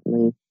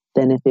differently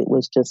than if it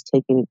was just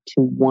taking it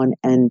to one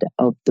end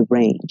of the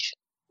range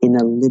in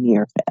a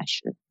linear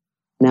fashion.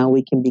 Now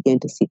we can begin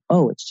to see,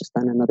 it's just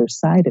on another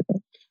side of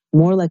it.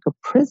 More like a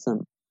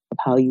prism of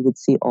how you would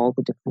see all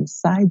the different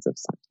sides of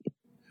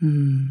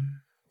something.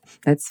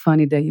 That's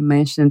funny that you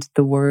mentioned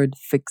the word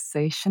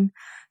fixation,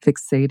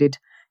 fixated,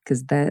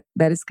 because that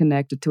is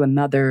connected to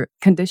another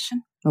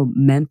condition, or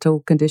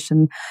mental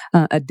condition,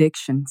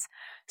 addictions.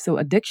 So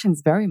addiction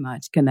is very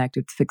much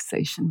connected to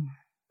fixation.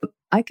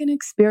 I can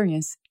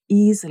experience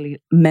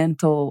easily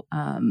mental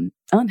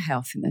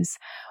unhealthiness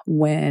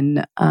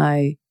when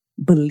I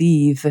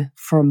believe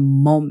for a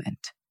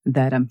moment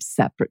that I'm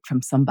separate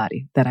from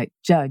somebody, that I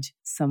judge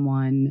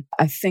someone.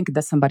 I think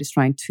that somebody's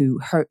trying to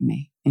hurt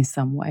me in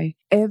some way.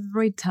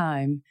 Every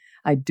time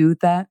I do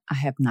that, I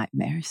have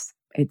nightmares.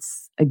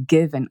 It's a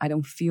given. I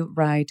don't feel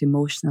right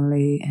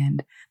emotionally,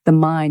 and the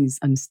mind is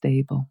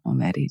unstable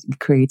already.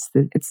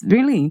 It's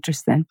really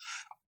interesting.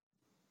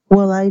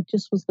 Well, I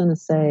just was going to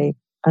say,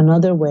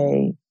 another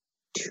way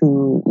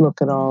to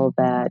look at all of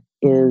that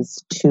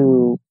is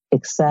to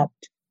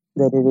accept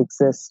that it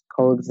exists,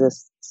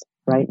 coexists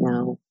right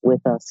now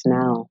with us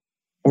now.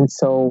 And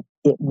so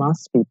it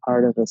must be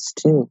part of us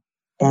too.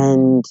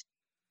 And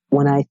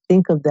when I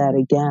think of that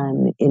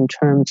again in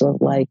terms of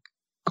like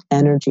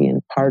energy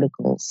and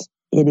particles,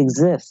 it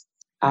exists.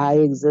 I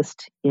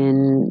exist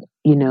in,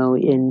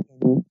 in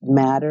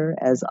matter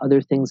as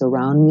other things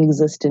around me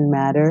exist in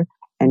matter.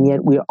 And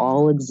yet we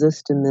all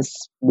exist in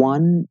this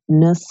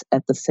oneness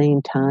at the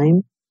same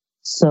time.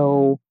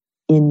 So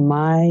in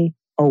my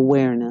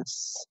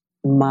awareness,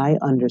 my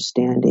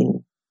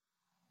understanding,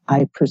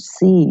 I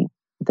perceive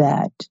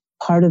that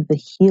part of the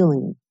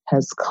healing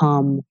has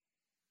come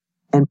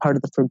and part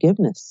of the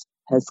forgiveness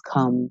has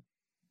come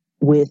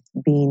with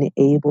being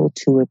able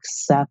to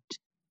accept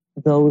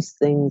those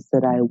things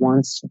that I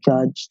once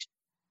judged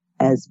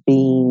as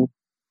being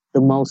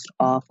the most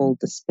awful,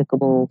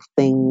 despicable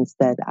things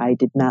that I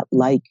did not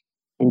like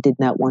and did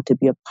not want to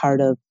be a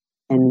part of,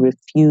 and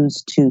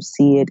refused to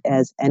see it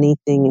as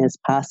anything as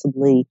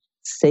possibly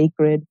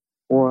sacred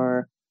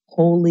or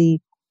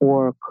holy,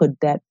 or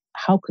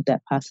how could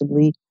that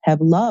possibly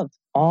have love?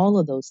 All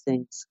of those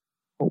things.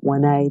 But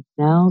when I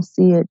now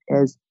see it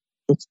as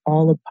it's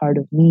all a part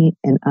of me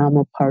and I'm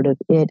a part of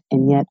it,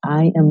 and yet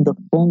I am the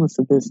fullness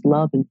of this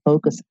love and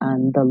focus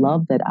on the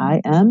love that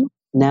I am,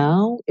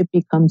 now it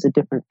becomes a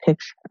different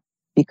picture,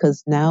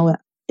 because now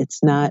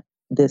it's not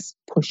this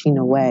pushing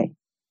away.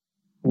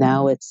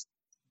 Now it's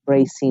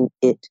embracing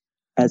it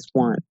as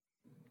one.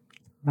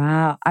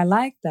 Wow, I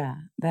like that.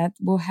 That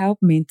will help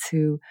me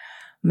to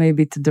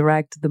maybe to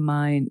direct the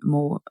mind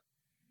more.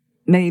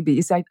 Maybe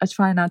it's I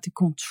try not to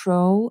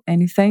control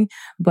anything,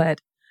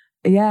 but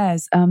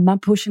yes, I'm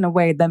not pushing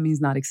away. That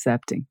means not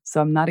accepting.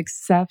 So I'm not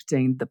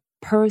accepting the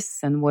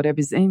person, whatever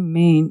is in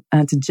me,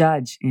 to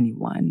judge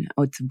anyone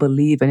or to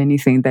believe in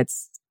anything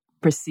that's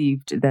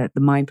perceived, that the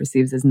mind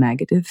perceives as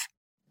negative.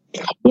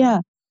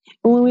 Yeah.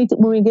 When we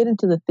get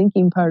into the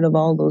thinking part of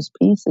all those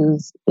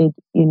pieces,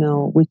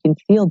 we can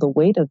feel the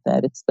weight of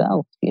that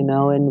itself,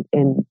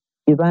 and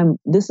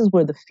this is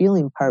where the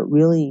feeling part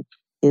really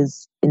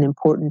is an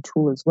important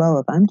tool as well.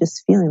 If I'm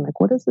just feeling like,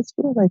 what does this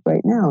feel like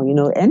right now?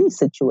 Any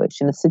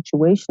situation,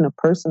 a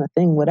person, a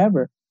thing,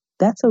 whatever,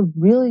 that's a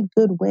really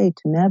good way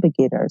to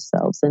navigate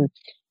ourselves. And,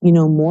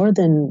 more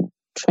than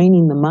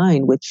training the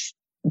mind, which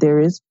there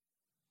is,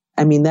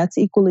 that's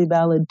equally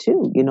valid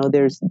too.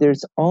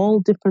 There's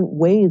all different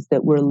ways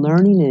that we're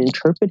learning and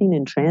interpreting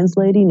and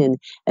translating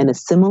and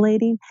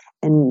assimilating,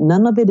 and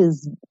none of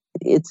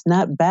it's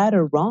not bad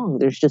or wrong.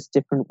 There's just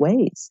different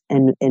ways.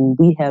 And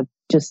we have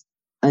just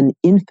an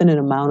infinite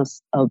amount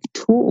of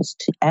tools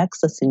to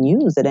access and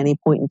use at any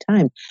point in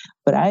time.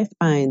 But I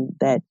find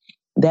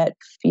that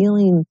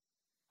feeling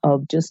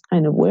of just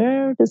kind of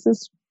where does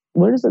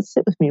it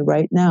sit with me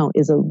right now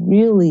is a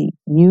really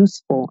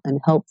useful and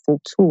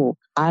helpful tool.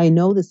 I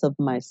know this of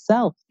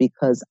myself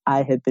because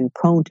I have been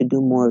prone to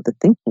do more of the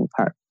thinking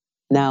part.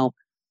 Now,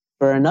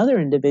 for another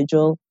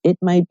individual, it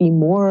might be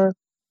more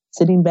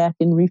sitting back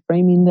and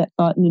reframing that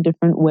thought in a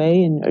different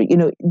way.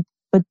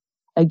 But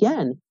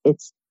again,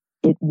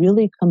 it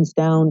really comes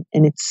down,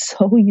 and it's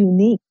so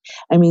unique.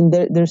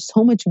 There's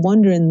so much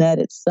wonder in that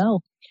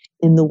itself,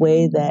 in the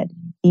way that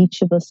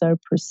each of us are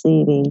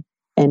perceiving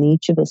and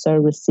each of us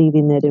are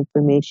receiving that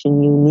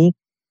information unique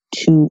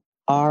to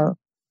our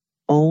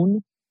own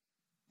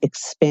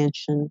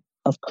expansion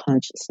of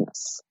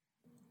consciousness.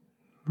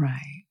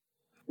 Right.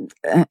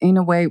 In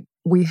a way,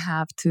 we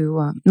have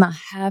to, not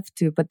have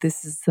to, but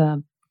this is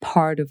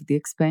part of the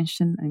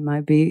expansion. It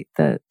might be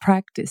the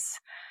practice.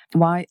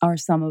 Why are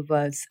some of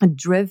us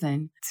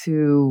driven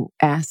to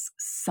ask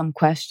some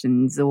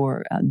questions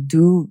or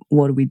do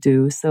what we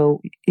do?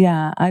 So,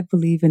 yeah, I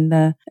believe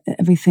in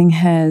everything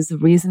has a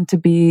reason to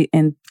be,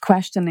 and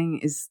questioning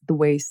is the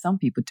way some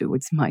people do.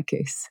 It's my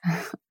case.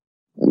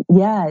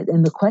 Yeah,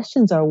 and the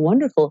questions are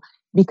wonderful,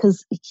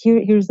 because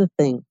here's the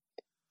thing.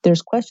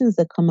 There's questions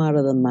that come out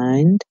of the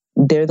mind.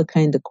 They're the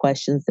kind of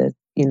questions that,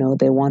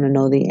 they want to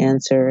know the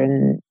answer,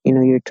 and,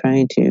 you're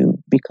trying to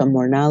become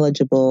more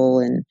knowledgeable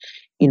and,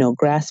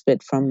 grasp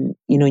it from,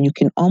 you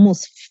can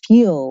almost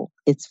feel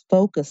its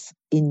focus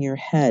in your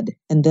head.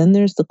 And then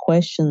there's the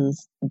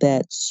questions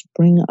that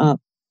spring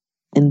up,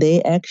 and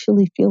they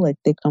actually feel like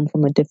they come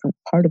from a different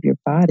part of your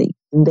body.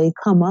 And they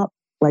come up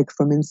like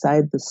from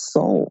inside the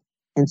soul.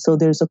 And so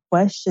there's a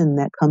question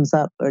that comes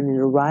up, and it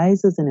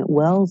arises and it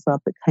wells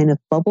up, it kind of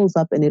bubbles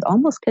up, and it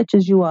almost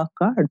catches you off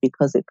guard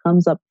because it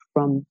comes up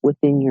from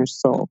within your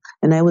soul.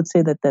 And I would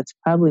say that that's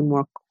probably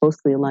more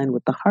closely aligned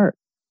with the heart.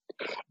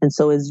 And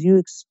so as you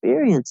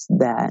experience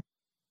that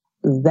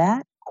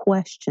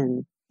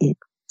question, it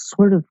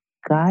sort of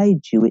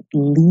guides you, it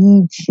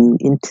leads you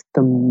into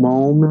the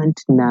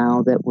moment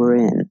now that we're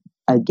in.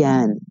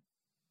 Again,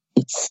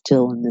 it's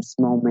still in this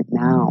moment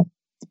now.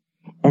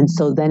 And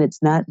so then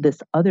it's not this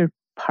other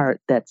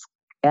part that's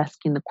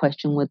asking the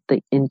question with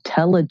the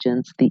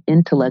intelligence, the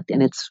intellect,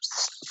 and it's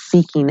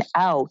seeking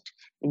out,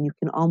 and you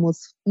can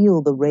almost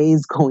feel the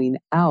rays going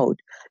out,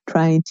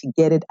 trying to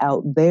get it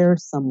out there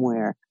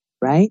somewhere,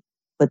 right?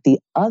 But the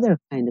other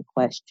kind of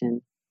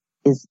question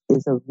is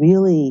a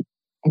really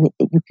and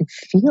you can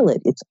feel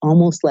it. It's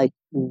almost like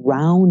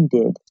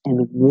rounded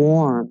and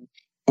warm,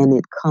 and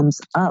it comes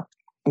up,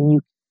 and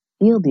you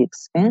feel the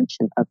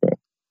expansion of it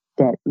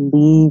that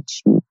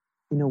leads you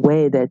in a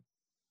way that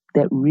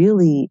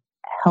really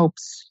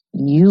helps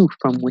you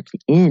from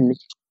within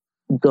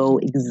go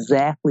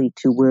exactly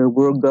to where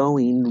we're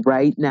going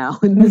right now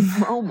in this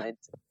moment.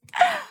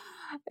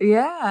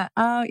 Yeah,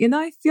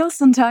 I feel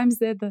sometimes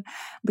that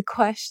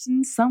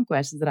some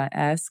questions that I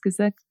ask, is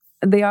that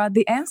they are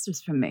the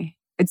answers for me.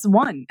 It's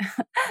one.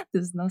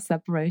 There's no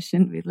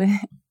separation, really.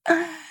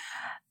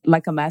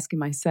 Like I'm asking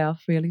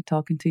myself, really,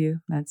 talking to you.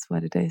 That's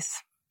what it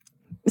is.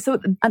 So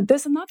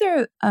there's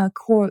another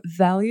core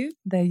value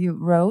that you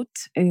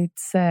wrote. It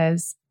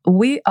says,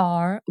 we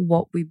are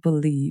what we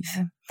believe.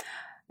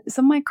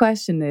 So my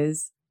question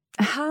is,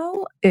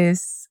 how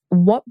is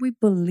what we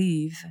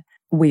believe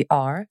we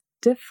are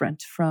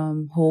different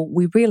from who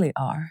we really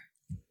are?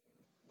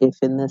 If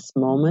in this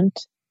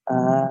moment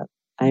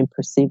I'm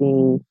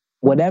perceiving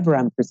whatever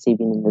I'm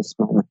perceiving in this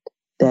moment,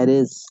 that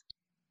is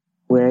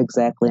where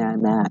exactly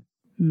I'm at.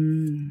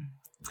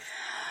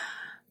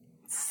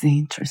 It's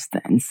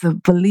interesting. So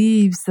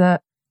beliefs,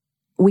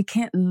 we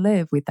can't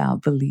live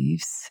without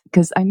beliefs,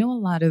 because I know a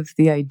lot of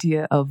the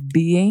idea of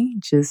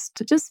being,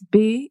 just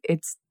be.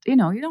 It's, you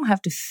don't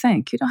have to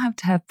think. You don't have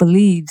to have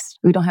beliefs.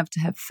 We don't have to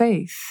have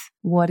faith.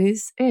 What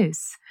is.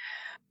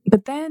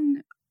 But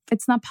then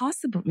it's not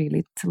possible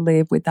really to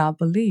live without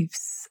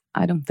beliefs.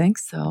 I don't think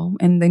so.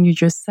 And then you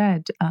just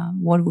said,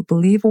 what we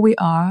believe we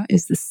are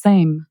is the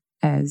same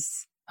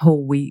as who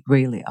we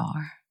really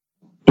are.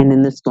 And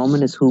in this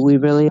moment is who we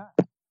really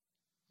are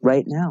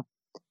right now.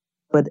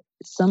 But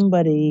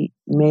somebody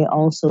may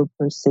also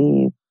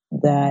perceive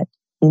that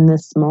in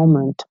this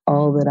moment,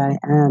 all that I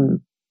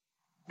am,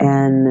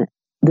 and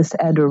this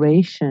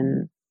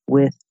adoration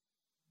with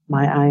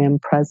my I am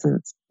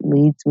presence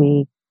leads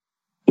me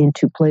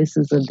into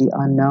places of the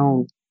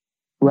unknown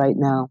right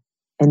now.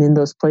 And in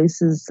those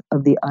places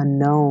of the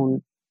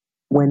unknown,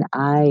 when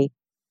I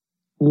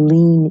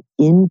lean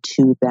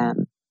into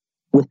them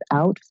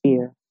without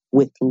fear,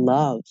 with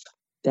love,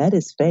 that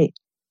is faith.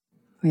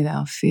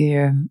 Without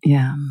fear,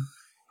 yeah.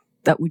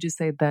 That would you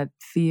say that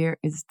fear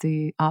is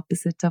the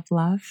opposite of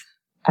love?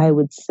 I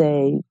would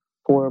say,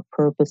 for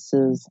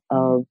purposes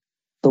of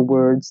the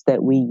words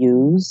that we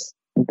use,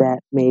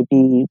 that may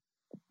be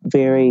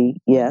very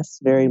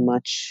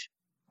much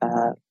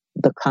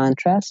the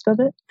contrast of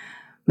it.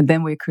 But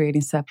then we're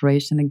creating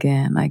separation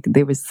again. Like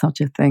there was such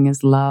a thing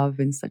as love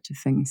and such a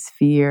thing as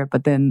fear.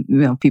 But then,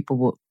 people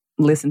will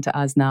listen to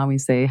us now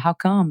and say, how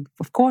come?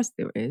 Of course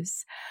there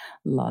is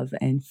love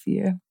and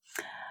fear.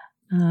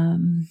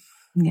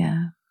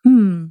 Yeah.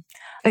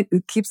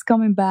 It keeps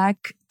coming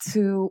back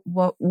to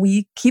what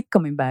we keep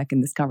coming back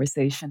in this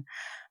conversation,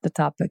 the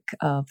topic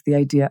of the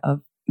idea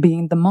of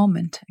being the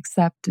moment,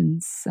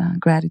 acceptance,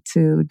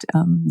 gratitude,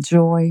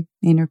 joy,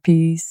 inner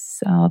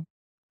peace.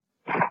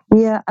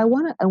 Yeah, I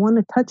want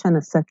to touch on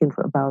a second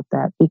about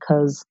that,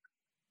 because,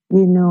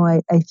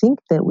 I think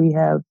that we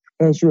have,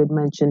 as you had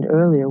mentioned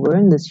earlier, we're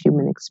in this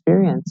human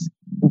experience.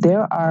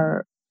 There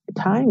are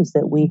times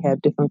that we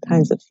have different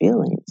kinds of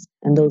feelings,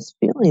 and those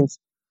feelings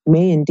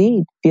may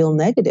indeed feel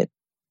negative.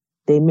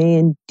 They may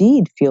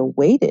indeed feel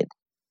weighted.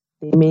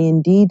 They may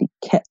indeed,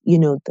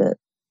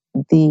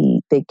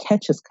 they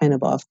catch us kind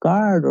of off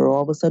guard, or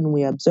all of a sudden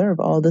we observe,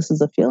 oh, this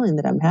is a feeling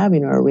that I'm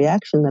having, or a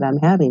reaction that I'm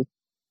having.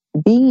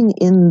 Being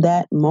in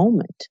that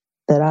moment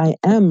that I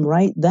am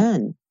right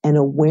then, and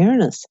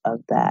awareness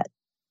of that,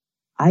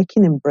 I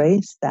can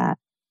embrace that.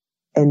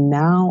 And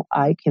now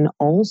I can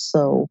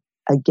also,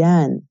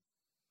 again,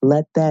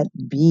 let that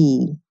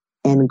be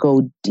and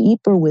go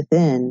deeper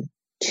within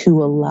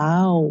to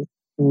allow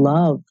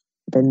love,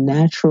 the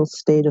natural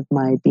state of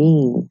my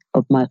being,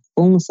 of my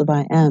fullness of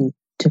I am,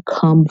 to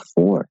come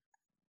forth.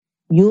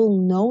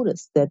 You'll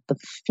notice that the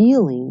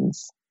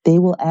feelings, they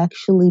will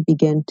actually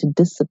begin to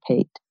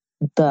dissipate.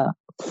 The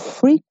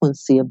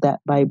frequency of that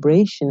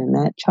vibration and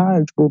that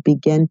charge will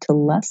begin to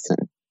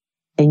lessen,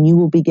 and you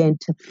will begin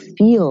to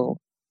feel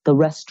the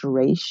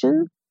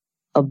restoration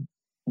of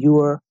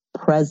your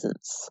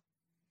presence.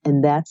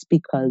 And that's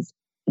because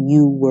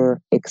you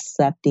were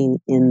accepting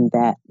in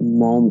that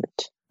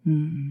moment.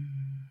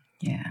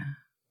 Yeah.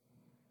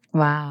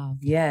 Wow.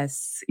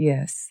 Yes.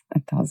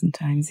 1,000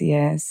 times.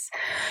 Yes.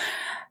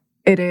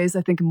 It is.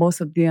 I think most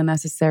of the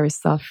unnecessary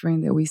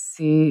suffering that we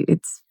see,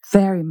 it's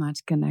very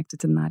much connected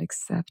to not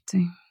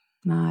accepting.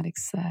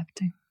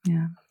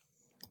 Yeah.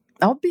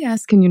 I'll be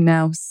asking you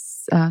now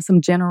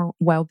some general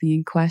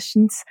well-being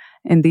questions,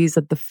 and these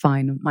are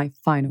my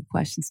final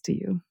questions to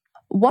you.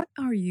 What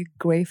are you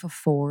grateful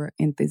for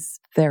in this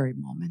very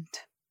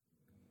moment?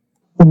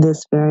 In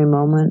this very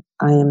moment,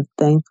 I am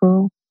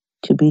thankful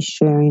to be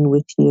sharing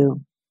with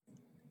you.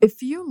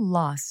 If you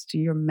lost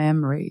your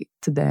memory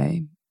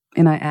today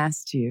and I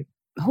asked you,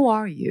 who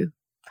are you?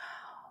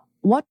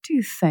 What do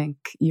you think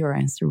your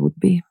answer would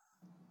be?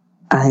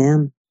 I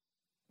am.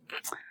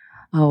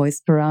 Oh,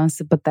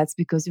 Esperanza, but that's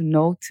because you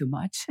know too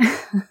much.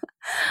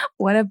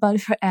 What about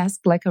if I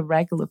ask like a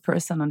regular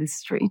person on the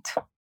street?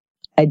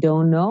 I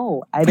don't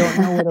know. I don't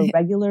know what a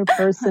regular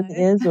person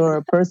is, or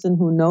a person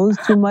who knows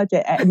too much.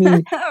 I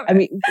mean, can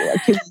we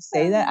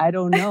say that? I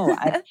don't know.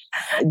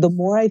 The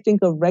more I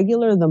think of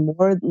regular, the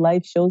more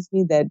life shows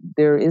me that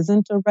there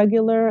isn't a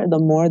regular. The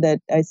more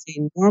that I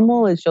say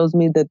normal, it shows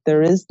me that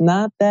there is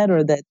not that,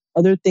 or that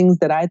other things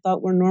that I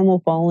thought were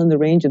normal fall in the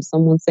range of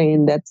someone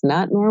saying that's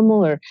not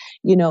normal, or,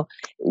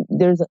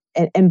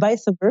 and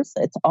vice versa.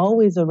 It's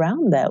always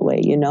around that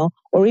way,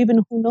 or even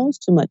who knows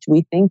too much.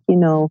 We think,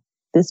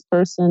 this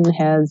person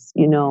has,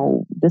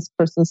 this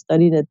person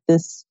studied at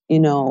this,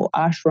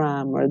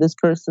 ashram, or this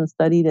person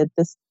studied at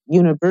this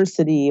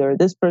university, or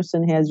this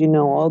person has,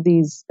 all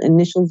these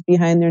initials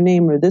behind their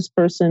name, or this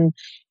person,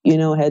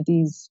 had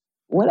these,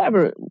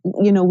 whatever,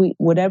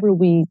 whatever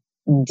we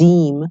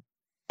deem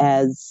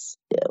as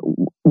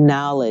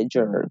knowledge,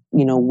 or,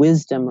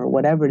 wisdom, or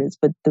whatever it is.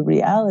 But the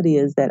reality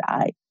is that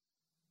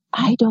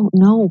I don't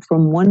know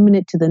from one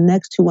minute to the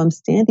next who I'm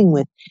standing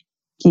with,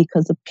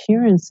 because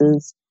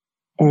appearances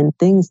and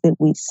things that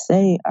we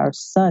say are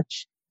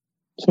such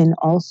can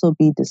also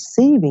be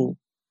deceiving.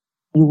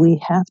 We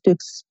have to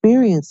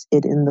experience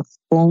it in the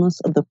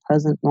fullness of the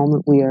present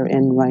moment we are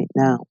in right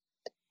now.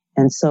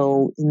 And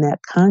so in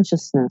that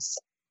consciousness,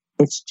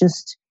 it's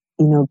just,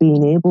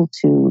 being able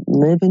to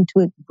live into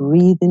it,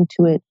 breathe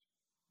into it.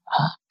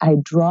 I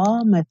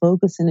draw my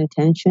focus and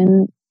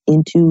attention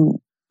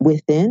into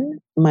within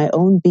my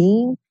own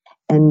being,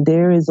 and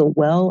there is a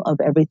well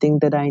of everything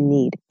that I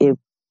need.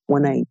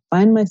 When I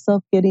find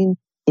myself getting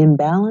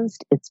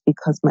imbalanced, it's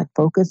because my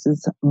focus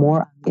is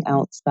more on the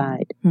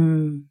outside.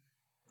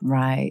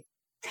 Right.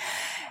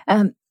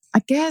 I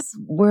guess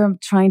where I'm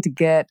trying to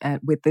get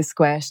at with this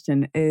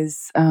question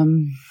is,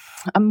 I'm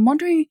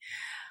wondering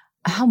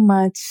how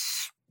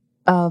much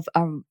of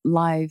our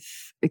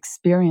life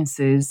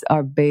experiences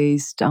are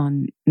based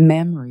on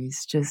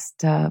memories, just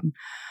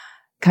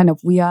kind of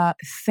we are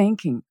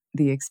thinking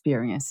the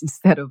experience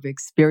instead of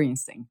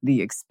experiencing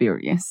the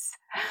experience.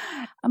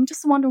 I'm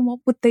just wondering, what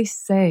would they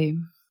say?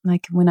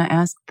 Like when I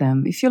ask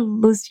them, if you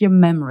lost your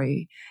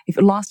memory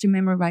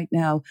right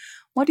now,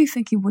 what do you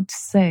think you would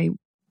say?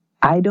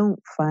 I don't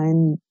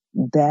find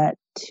that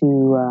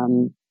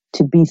to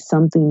be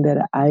something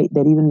that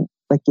even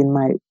like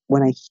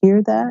when I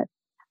hear that,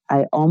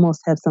 I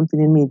almost have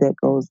something in me that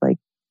goes like,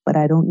 but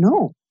I don't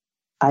know.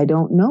 I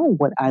don't know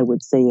what I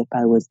would say if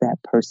I was that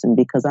person,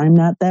 because I'm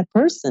not that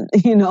person,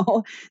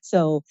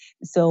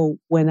 So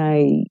when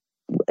I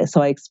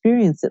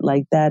experience it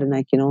like that, and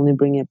I can only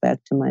bring it back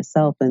to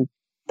myself, and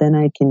then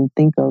I can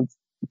think of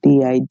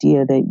the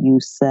idea that you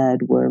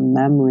said, where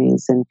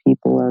memories and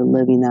people are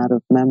living out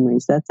of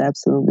memories. That's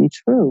absolutely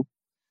true.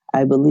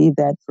 I believe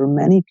that for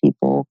many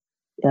people,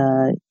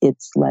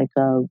 it's like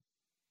a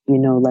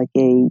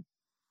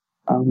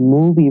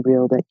movie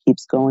reel that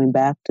keeps going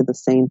back to the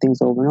same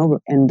things over and over.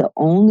 And the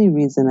only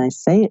reason I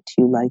say it to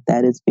you like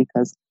that is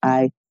because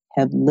I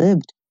have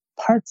lived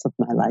parts of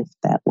my life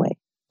that way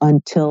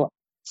until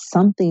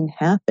something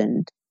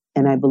happened.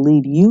 And I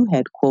believe you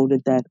had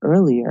quoted that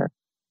earlier,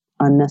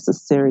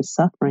 unnecessary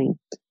suffering.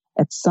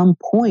 At some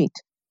point,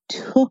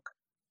 took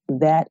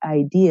that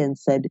idea and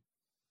said,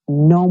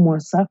 no more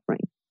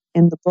suffering.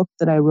 In the book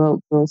that I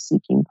wrote, Girl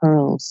Seeking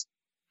Pearls,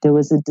 there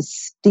was a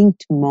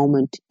distinct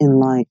moment in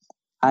life.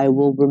 I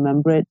will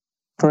remember it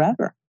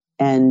forever.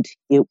 And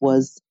it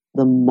was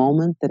the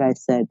moment that I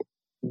said,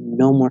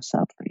 no more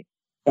suffering.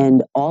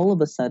 And all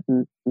of a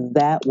sudden,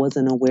 that was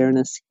an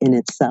awareness in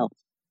itself,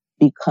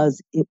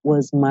 because it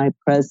was my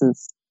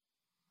presence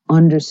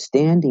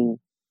understanding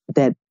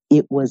that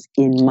it was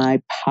in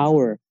my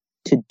power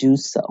to do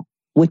so,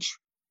 which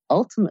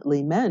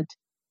ultimately meant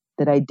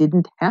that I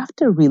didn't have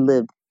to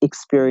relive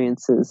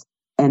experiences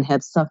and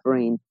have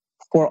suffering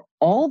for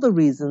all the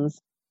reasons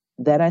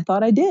that I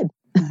thought I did.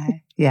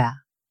 Yeah.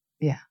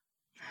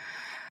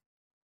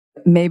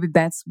 Maybe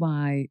that's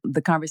why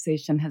the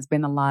conversation has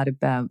been a lot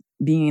about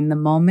being in the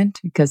moment,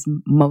 because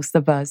most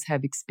of us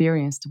have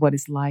experienced what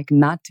it's like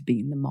not to be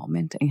in the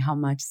moment, and how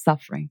much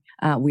suffering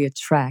we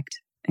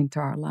attract into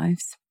our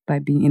lives by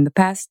being in the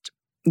past.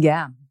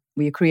 Yeah,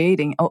 we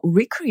are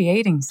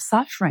recreating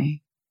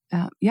suffering.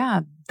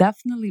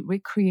 Definitely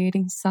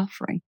recreating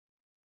suffering.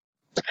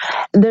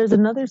 There's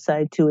another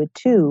side to it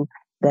too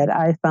that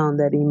I found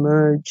that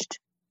emerged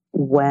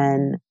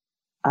when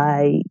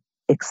I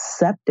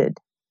accepted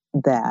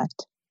that.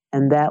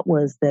 And that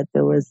was that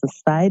there was a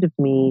side of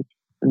me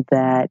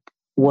that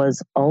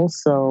was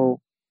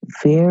also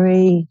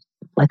very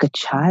like a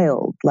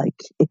child, like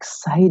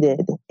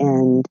excited.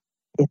 And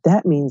if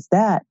that means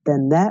that,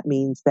 then that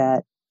means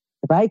that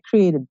if I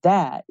created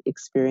that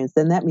experience,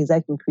 then that means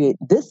I can create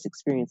this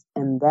experience.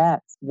 And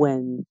that's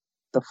when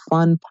the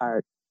fun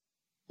part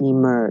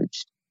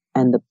emerged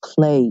and the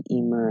play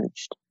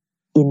emerged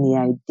in the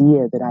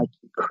idea that I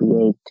can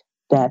create.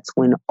 That's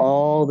when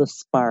all the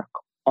spark,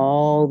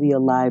 all the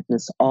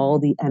aliveness, all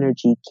the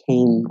energy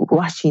came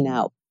rushing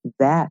out.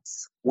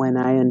 That's when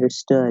I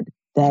understood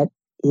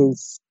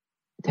there's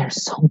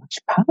so much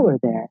power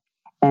there.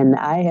 And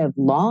I have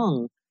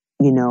long,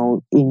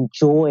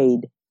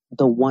 enjoyed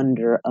the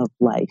wonder of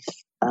life.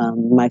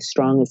 my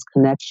strongest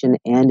connection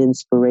and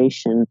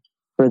inspiration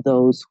for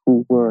those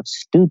who were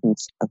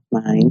students of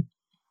mine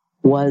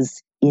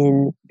was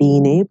in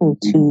being able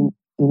to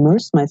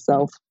immerse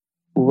myself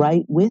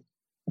right with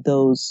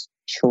those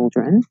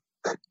children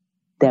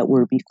that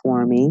were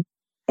before me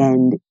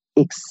and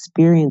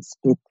experience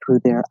it through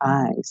their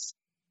eyes,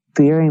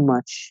 very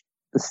much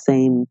the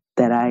same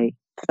that I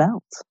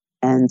felt.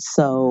 And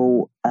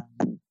so,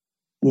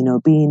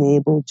 being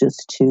able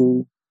just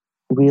to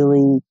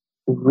really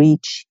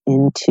reach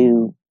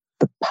into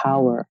the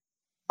power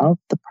of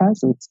the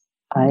presence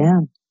I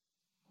am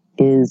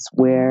is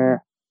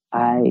where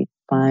I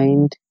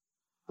find,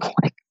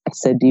 like I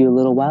said to you a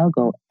little while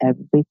ago,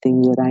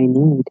 everything that I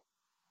need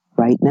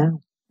right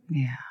now.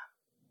 Yeah.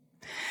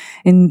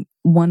 And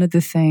one of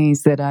the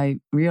things that I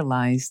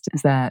realized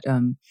is that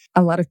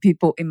a lot of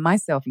people, and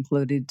myself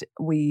included,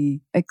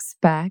 we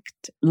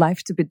expect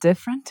life to be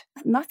different.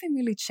 Nothing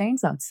really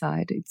changes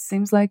outside. It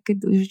seems like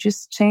we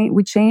just change.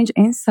 We change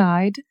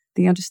inside.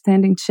 The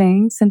understanding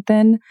changes, and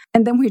then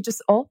we're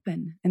just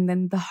open, and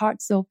then the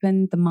heart's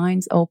open, the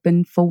mind's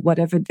open for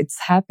whatever it's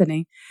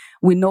happening.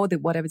 We know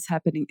that whatever it's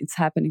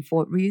happening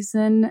for a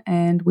reason,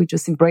 and we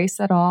just embrace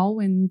it all,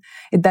 and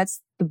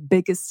that's the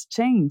biggest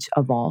change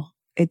of all.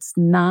 It's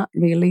not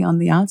really on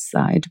the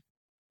outside.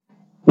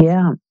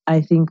 Yeah,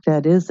 I think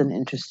that is an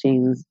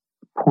interesting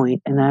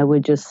point. And I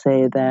would just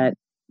say that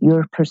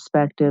your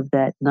perspective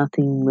that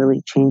nothing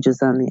really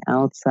changes on the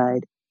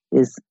outside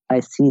is, I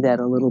see that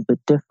a little bit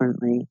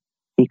differently,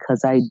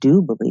 because I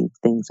do believe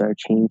things are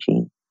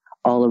changing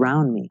all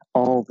around me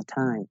all the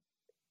time.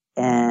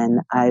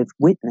 And I've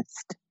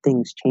witnessed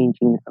things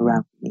changing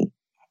around me.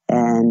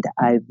 And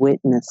I've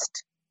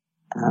witnessed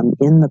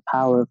in the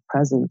power of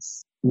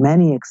presence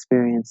many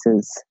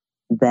experiences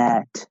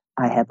that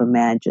I have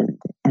imagined.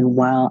 And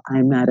while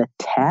I'm not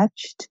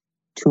attached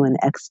to an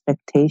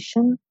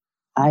expectation,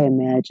 I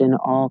imagine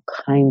all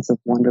kinds of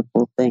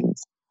wonderful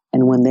things.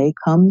 And when they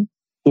come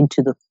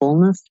into the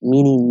fullness,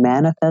 meaning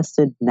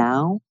manifested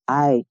now,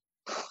 I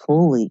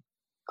fully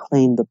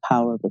claim the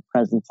power of the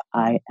presence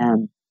I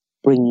am,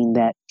 bringing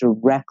that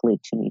directly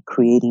to me,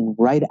 creating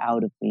right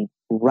out of me,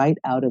 right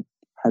out of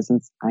the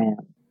presence I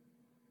am.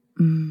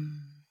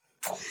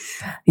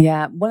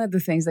 Yeah, one of the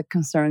things that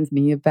concerns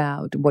me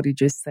about what you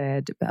just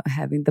said about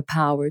having the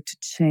power to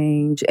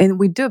change, and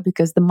we do,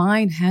 because the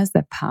mind has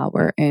that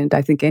power, and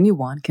I think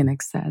anyone can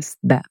access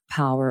that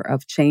power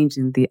of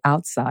changing the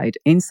outside,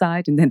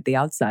 inside, and then the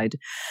outside.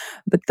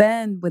 But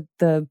then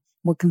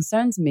what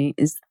concerns me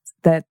is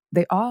that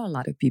there are a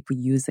lot of people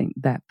using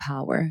that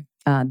power.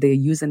 They're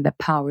using that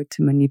power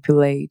to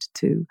manipulate,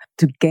 to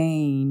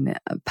gain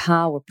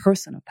power,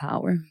 personal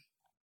power.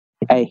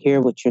 I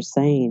hear what you're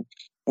saying.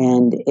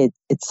 And it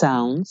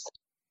sounds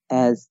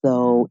as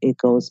though it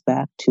goes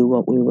back to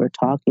what we were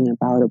talking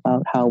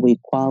about how we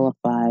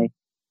qualify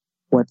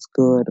what's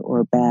good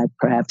or bad.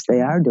 Perhaps they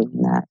are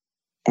doing that.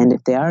 And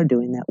if they are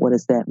doing that, what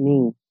does that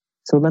mean?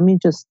 So let me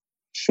just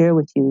share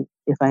with you,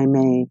 if I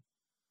may,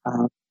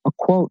 a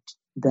quote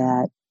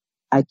that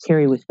I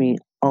carry with me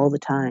all the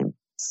time.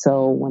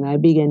 So when I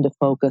begin to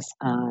focus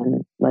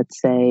on, let's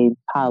say,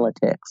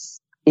 politics,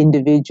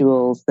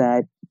 individuals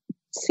that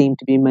seem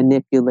to be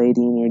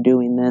manipulating or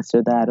doing this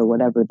or that or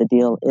whatever the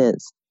deal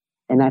is,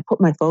 and I put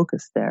my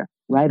focus there,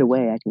 right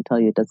away I can tell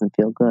you it doesn't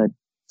feel good.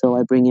 So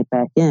I bring it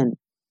back in.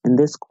 And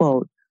this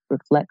quote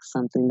reflects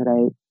something that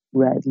I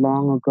read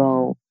long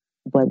ago,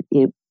 but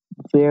it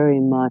very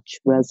much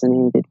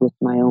resonated with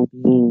my own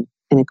being.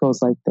 And it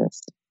goes like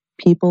this: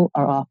 people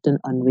are often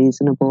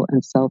unreasonable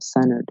and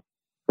self-centered.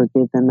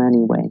 Forgive them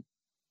anyway.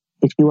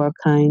 If you are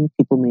kind,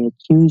 people may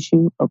accuse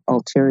you of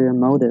ulterior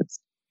motives.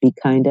 Be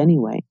kind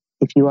anyway.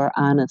 If you are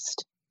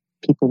honest,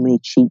 people may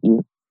cheat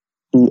you.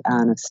 Be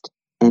honest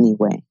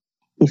anyway.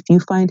 If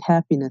you find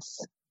happiness,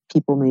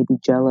 people may be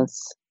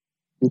jealous.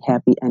 Be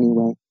happy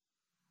anyway.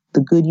 The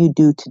good you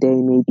do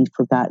today may be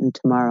forgotten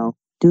tomorrow.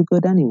 Do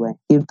good anyway.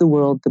 Give the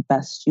world the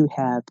best you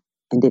have,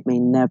 and it may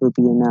never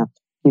be enough.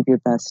 Give your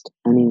best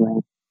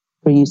anyway.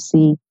 For you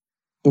see,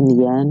 in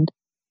the end,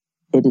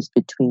 it is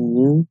between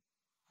you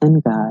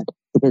and God.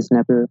 It has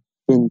never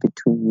been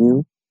between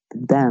you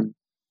and them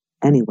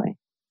anyway.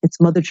 It's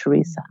Mother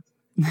Teresa.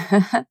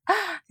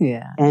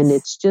 Yeah. And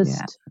it's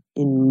just,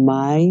 in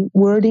my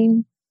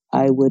wording,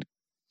 I would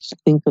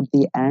think of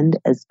the end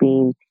as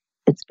being,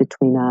 it's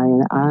between I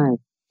and I.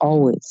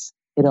 Always.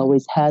 It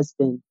always has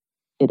been.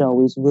 It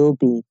always will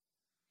be.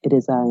 It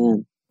is I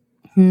am.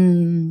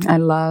 I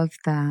love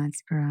that,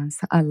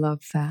 Esperanza. I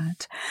love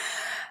that.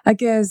 I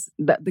guess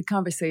that the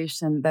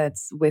conversation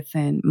that's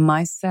within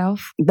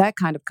myself, that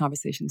kind of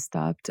conversation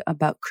stopped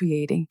about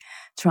creating,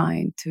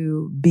 trying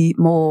to be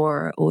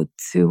more or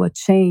to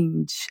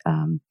change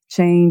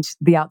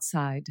the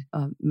outside,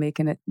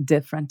 making it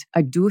different.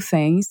 I do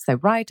things, I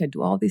write, I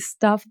do all this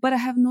stuff, but I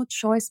have no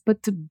choice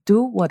but to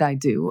do what I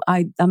do.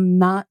 I'm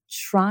not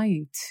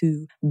trying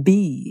to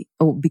be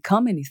or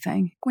become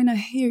anything. When I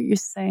hear you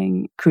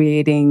saying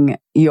creating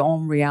your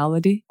own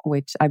reality,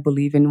 which I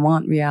believe in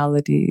one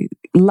reality,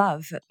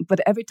 love. But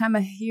every time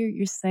I hear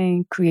you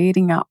saying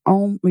creating our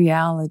own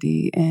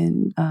reality,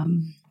 and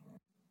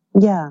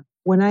Yeah,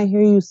 when I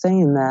hear you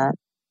saying that,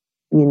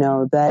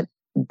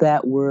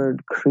 that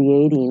word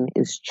creating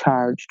is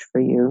charged for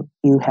you.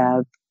 You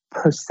have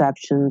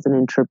perceptions and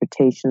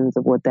interpretations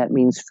of what that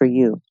means for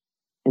you.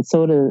 And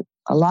so do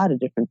a lot of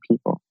different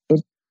people.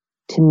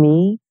 To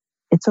me,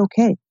 it's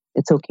okay.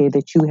 It's okay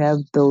that you have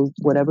those,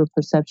 whatever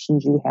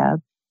perceptions you have.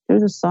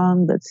 There's a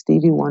song that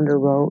Stevie Wonder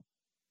wrote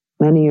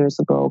many years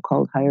ago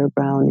called Higher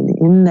Ground. And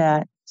in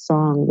that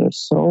song, there's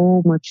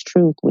so much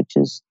truth, which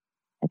is,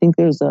 I think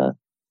there's a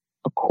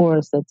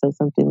chorus that says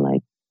something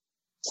like,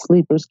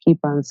 sleepers keep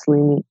on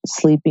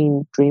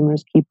sleeping,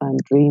 dreamers keep on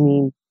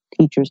dreaming,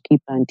 teachers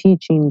keep on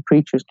teaching,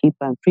 preachers keep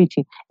on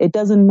preaching. It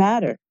doesn't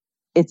matter.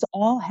 It's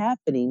all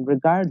happening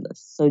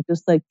regardless. So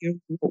just like you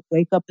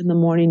wake up in the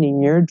morning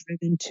and you're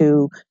driven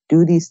to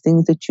do these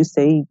things that you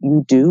say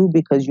you do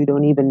because you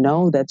don't even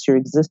know that's your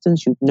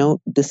existence. You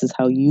know, this is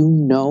how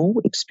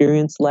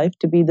experience life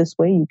to be this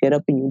way. You get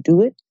up and you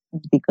do it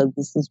because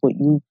this is what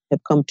you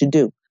have come to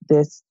do.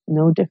 There's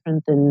no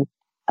different than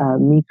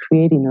me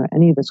creating or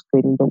any of us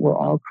creating, but we're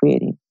all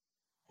creating.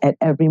 At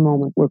every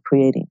moment, we're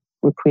creating.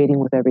 We're creating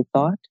with every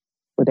thought,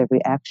 with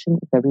every action,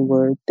 with every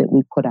word that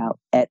we put out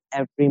at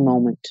every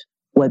moment,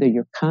 whether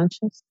you're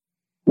conscious,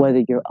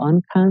 whether you're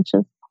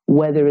unconscious,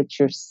 whether it's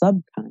your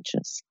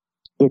subconscious,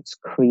 it's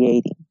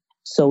creating.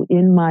 So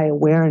in my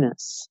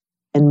awareness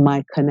and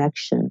my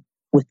connection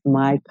with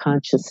my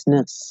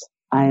consciousness,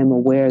 I am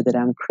aware that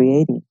I'm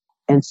creating.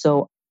 And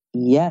so,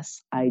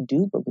 yes, I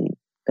do believe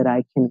that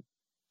I can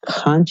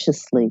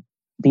consciously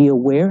be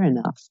aware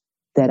enough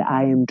that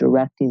I am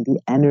directing the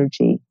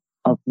energy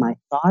of my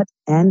thought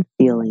and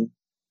feeling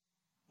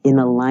in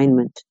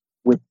alignment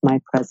with my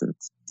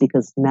presence,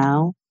 because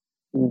now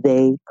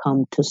they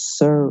come to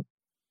serve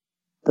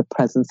the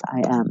presence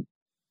I am.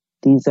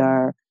 These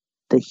are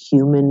the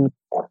human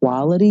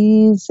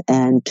qualities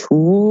and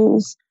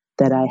tools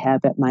that I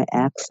have at my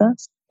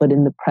access, but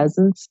in the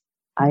presence,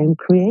 I am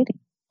creating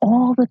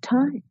all the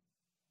time.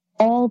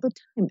 All the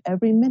time,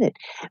 every minute.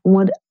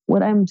 What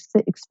I'm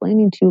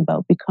explaining to you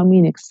about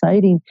becoming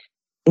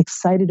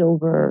excited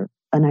over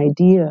an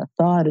idea, a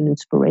thought, an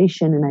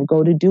inspiration, and I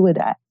go to do it.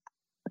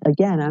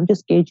 Again, I'm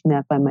just gauging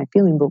that by my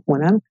feeling. But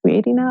when I'm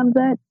creating out of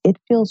that, it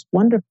feels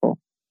wonderful.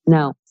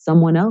 Now,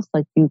 someone else,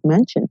 like you've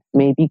mentioned,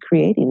 may be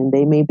creating, and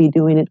they may be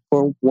doing it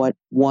for what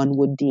one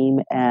would deem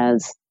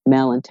as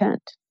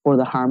malintent or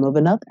the harm of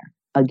another.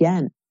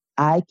 Again,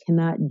 I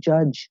cannot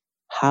judge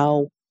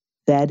how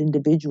that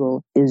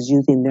individual is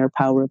using their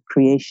power of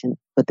creation,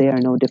 but they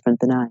are no different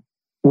than I.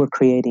 We're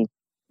creating.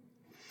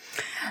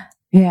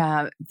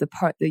 Yeah, the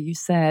part that you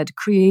said,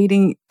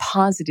 creating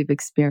positive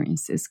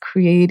experiences,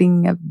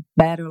 creating a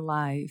better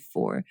life,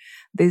 or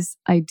this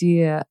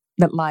idea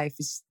that life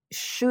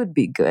should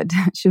be good,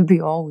 should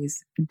be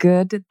always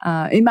good.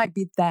 It might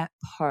be that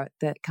part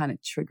that kind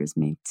of triggers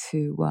me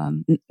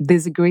to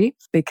disagree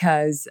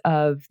because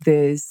of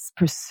this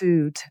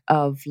pursuit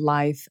of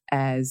life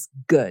as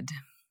good.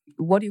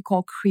 What you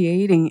call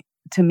creating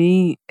to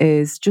me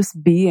is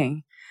just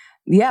being.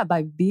 Yeah,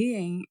 by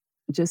being,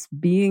 just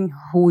being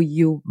who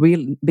you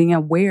really, being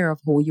aware of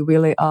who you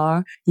really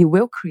are, you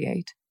will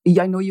create.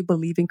 I know you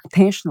believe in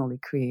intentionally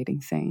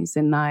creating things.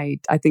 And I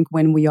think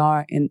when we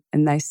are in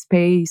that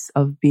space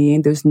of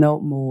being, there's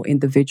no more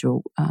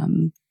individual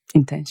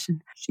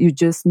intention. You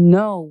just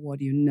know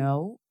what you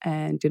know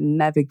and you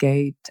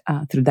navigate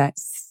through that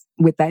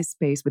with that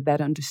space, with that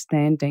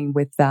understanding,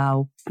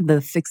 without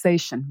the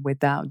fixation,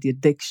 without the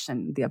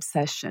addiction, the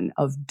obsession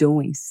of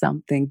doing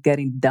something,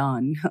 getting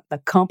done,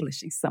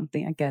 accomplishing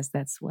something. I guess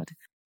that's what.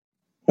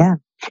 Yeah.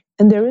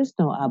 And there is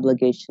no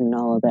obligation in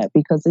all of that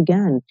because,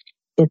 again,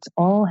 it's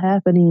all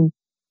happening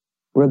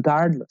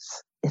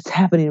regardless. It's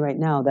happening right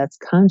now. That's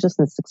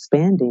consciousness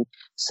expanding.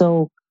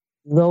 So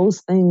those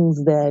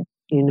things that,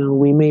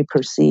 we may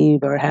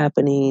perceive are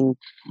happening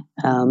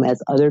as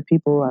other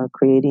people are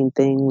creating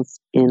things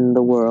in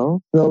the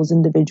world, those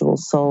individual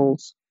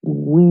souls,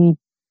 we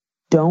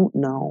don't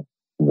know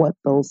what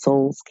those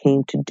souls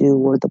came to do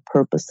or the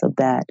purpose of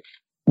that.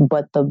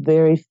 But the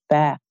very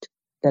fact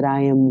that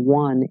I am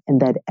one and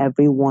that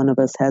every one of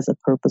us has a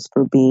purpose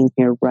for being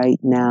here right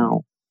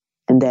now,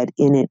 and that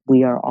in it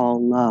we are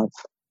all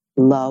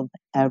love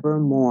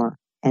evermore,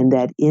 and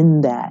that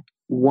in that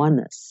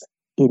oneness,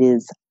 it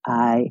is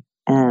I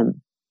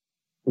am.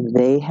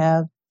 They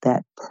have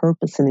that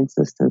purpose in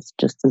existence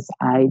just as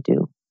I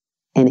do.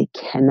 And it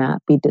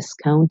cannot be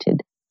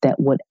discounted that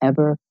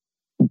whatever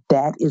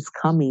that is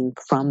coming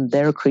from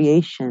their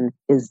creation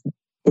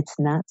it's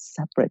not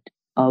separate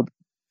of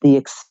the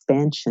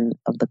expansion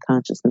of the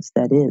consciousness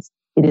that is.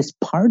 It is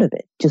part of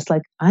it, just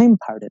like I'm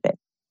part of it.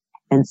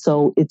 And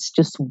so it's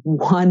just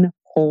one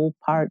whole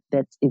part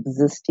that's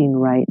existing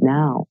right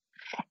now.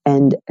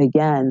 And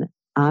again,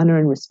 honor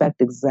and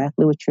respect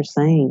exactly what you're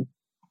saying.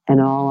 And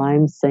all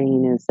I'm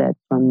saying is that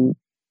from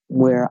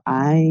where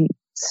I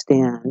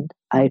stand,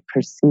 I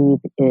perceive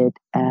it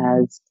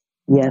as,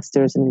 yes,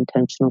 there's an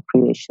intentional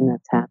creation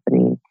that's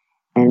happening.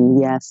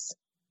 And yes,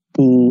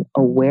 the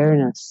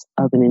awareness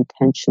of an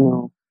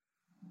intentional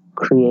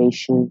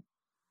creation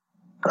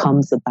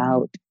comes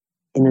about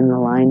in an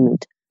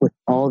alignment with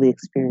all the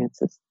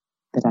experiences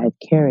that I've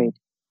carried.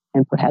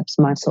 And perhaps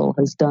my soul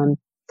has done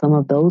some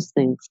of those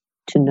things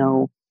to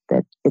know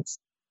that it's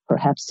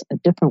perhaps a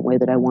different way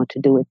that I want to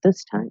do it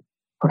this time.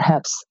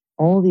 Perhaps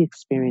all the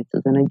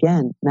experiences, and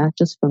again, not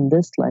just from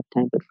this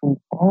lifetime, but from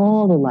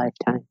all the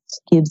lifetimes,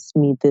 gives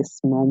me this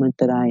moment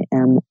that I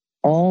am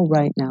all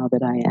right now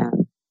that I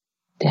am,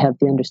 to have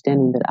the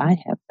understanding that I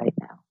have right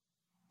now,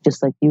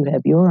 just like you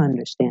have your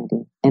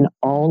understanding, and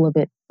all of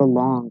it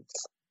belongs.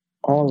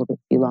 All of it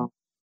belongs.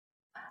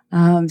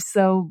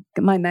 So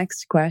my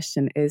next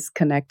question is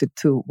connected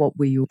to what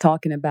we were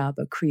talking about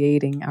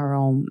creating our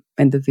own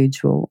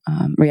individual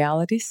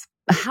realities.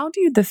 How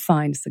do you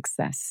define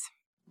success?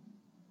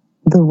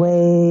 The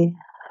way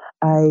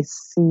I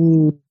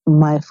see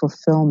my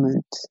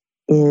fulfillment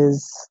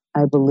is,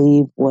 I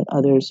believe, what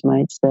others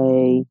might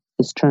say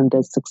is termed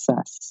as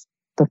success.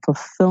 The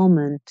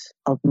fulfillment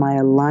of my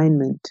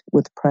alignment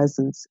with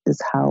presence is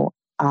how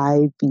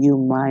I view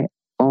my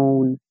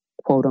own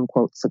quote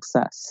unquote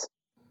success.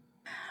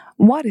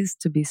 What is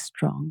to be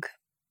strong?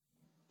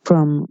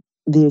 From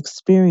the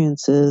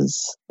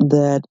experiences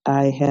that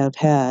I have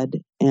had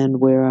and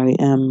where I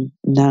am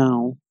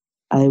now,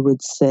 I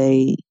would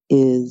say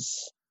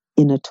is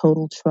in a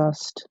total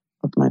trust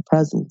of my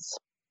presence,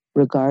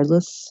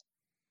 regardless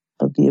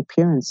of the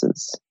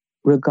appearances,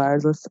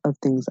 regardless of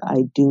things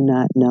I do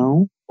not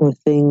know or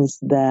things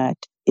that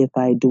if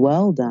I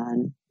dwelled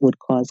on would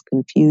cause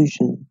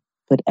confusion.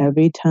 But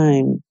every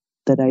time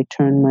that I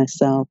turn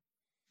myself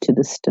to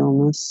the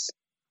stillness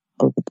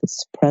of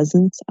this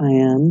presence I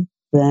am,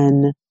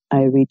 then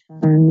I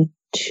return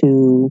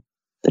to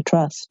the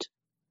trust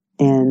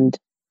and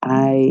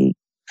I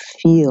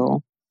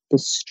feel the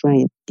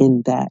strength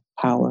in that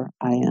power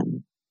I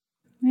am.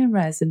 It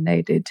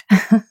resonated.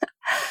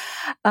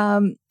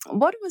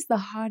 What was the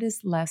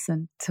hardest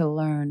lesson to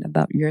learn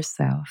about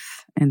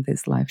yourself in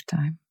this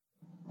lifetime?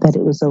 That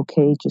it was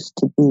okay just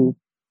to be.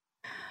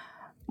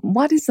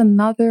 What is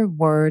another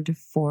word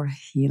for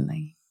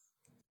healing?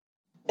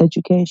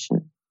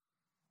 Education.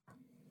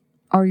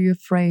 Are you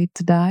afraid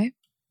to die?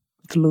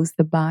 To lose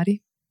the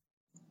body?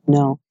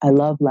 No, I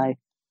love life.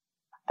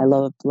 I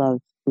love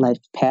life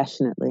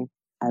passionately.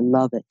 I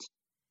love it.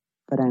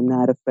 But I'm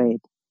not afraid.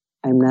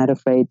 I'm not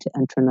afraid to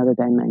enter another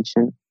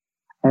dimension.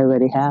 I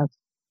already have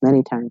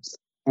many times.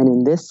 And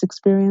in this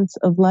experience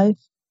of life,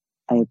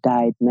 I have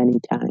died many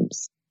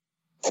times.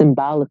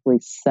 Symbolically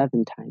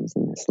 7 times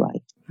in this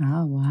life.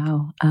 Oh,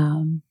 wow.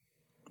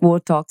 We'll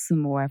talk some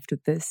more after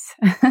this.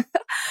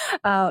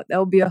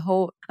 There'll be a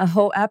whole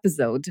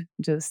episode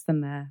just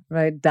on that,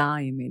 right?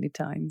 Dying many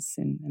times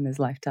in his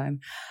lifetime.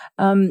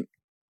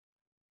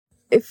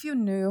 If you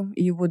knew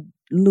you would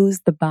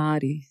lose the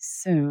body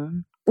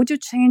soon, would you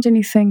change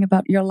anything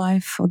about your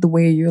life or the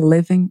way you're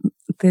living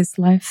this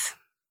life?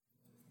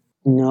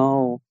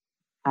 No,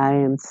 I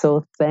am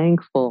so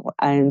thankful.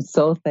 I am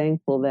so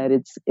thankful that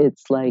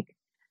it's like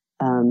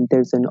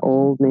there's an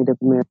old Native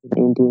American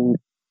Indian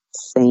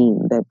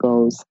saying that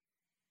goes,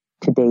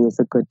 "Today is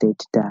a good day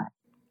to die."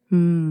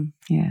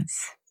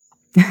 Yes.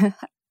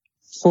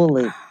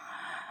 Fully,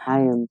 I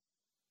am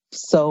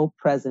so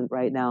present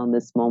right now in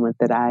this moment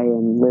that I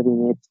am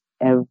living it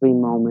every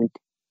moment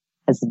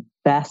as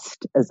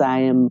best as I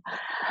am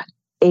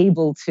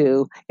able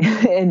to.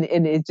 and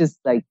it's just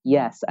like,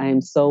 yes, I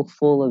am so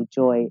full of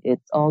joy.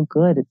 It's all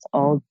good. It's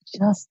all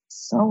just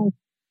so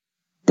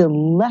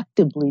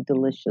delectably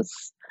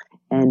delicious.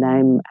 And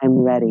I'm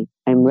ready.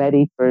 I'm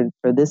ready for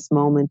this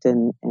moment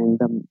and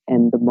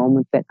the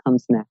moment that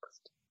comes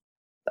next.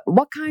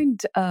 What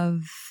kind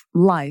of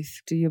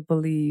life do you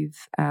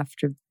believe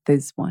after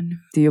this one?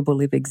 Do you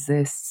believe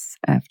exists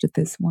after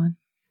this one?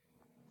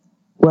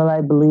 Well,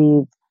 I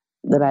believe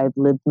that I've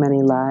lived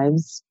many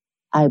lives.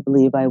 I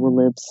believe I will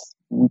live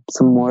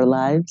some more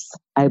lives.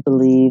 I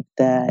believe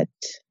that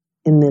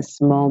in this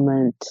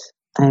moment,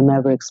 I'm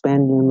ever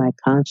expanding in my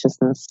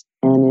consciousness,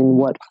 and in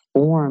what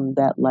form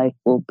that life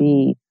will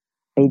be,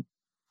 I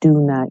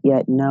do not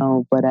yet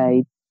know, but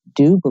I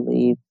do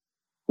believe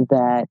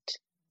that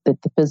the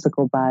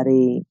physical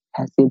body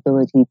has the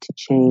ability to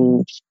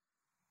change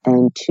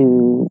and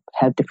to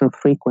have different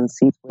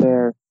frequencies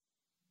where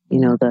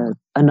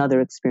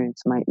another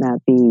experience might not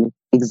be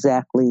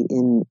exactly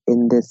in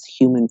this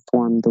human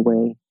form the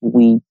way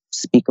we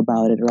speak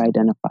about it or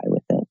identify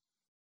with it.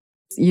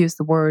 Use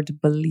the word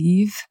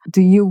believe.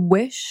 Do you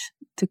wish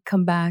to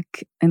come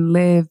back and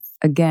live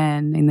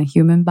again in a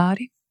human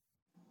body?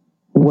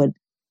 What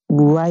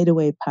right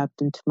away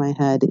popped into my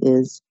head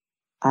is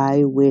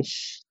I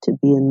wish to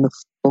be in the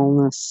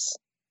fullness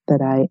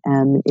that I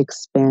am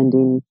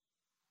expanding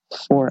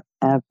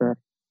forever,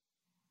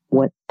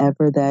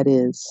 whatever that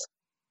is.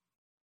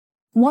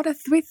 What are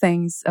 3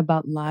 things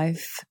about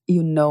life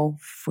you know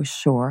for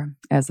sure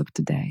as of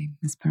today,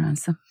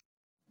 Esperanza?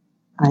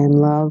 I am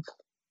love.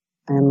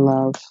 I am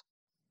love.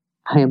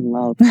 I am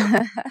love.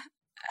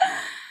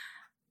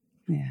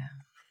 Yeah.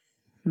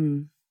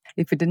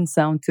 If it didn't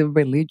sound too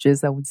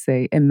religious, I would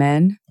say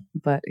amen,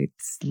 but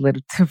it's a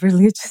little too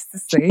religious to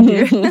say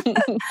here.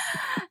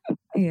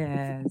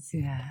 Yes,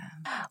 yeah.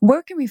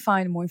 Where can we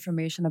find more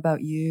information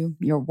about you,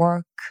 your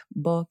work,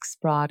 books,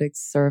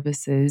 products,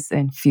 services,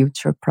 and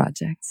future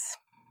projects?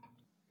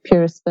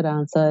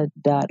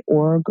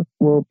 PureEsperanza.org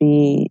will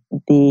be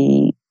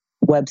the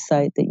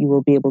website that you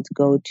will be able to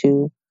go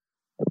to.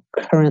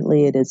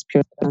 Currently, it is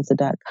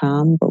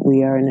pureesperanza.com, but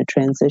we are in a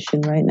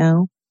transition right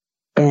now.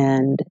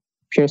 And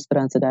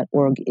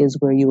PureEsperanza.org is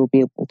where you will be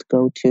able to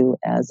go to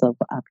as of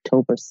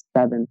October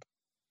 7th.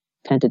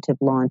 Tentative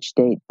launch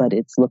date, but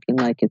it's looking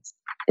like it's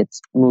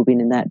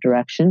moving in that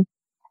direction.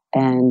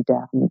 And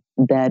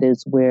that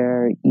is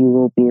where you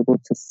will be able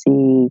to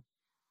see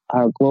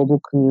our global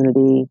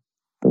community,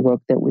 the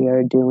work that we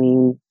are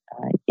doing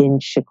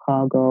in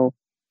Chicago,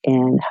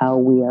 and how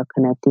we are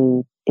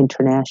connecting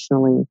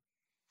internationally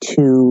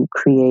to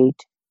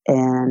create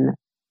an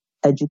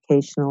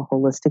educational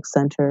holistic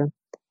center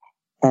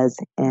as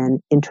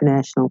an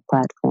international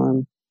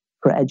platform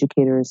for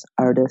educators,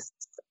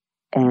 artists,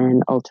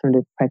 and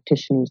alternative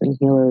practitioners and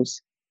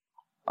healers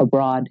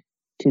abroad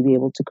to be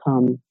able to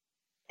come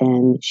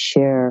and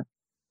share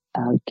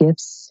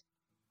gifts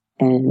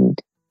and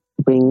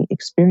bring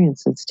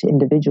experiences to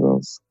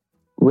individuals,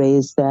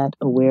 raise that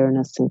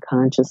awareness and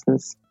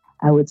consciousness.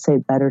 I would say,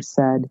 better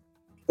said,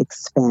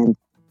 expand.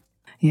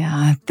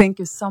 Yeah, thank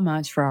you so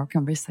much for our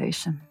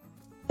conversation.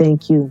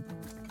 Thank you.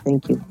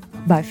 Thank you.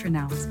 Bye for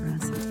now,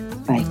 Esperanza.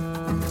 Bye.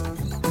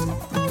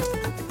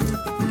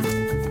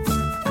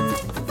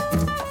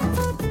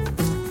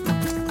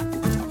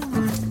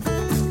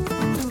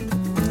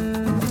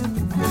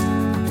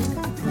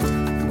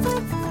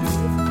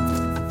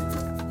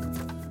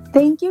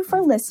 Thank you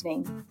for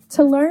listening.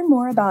 To learn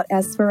more about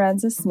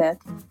Esperanza Smith,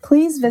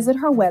 please visit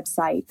her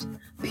website,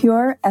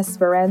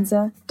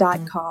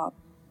 pureesperanza.com.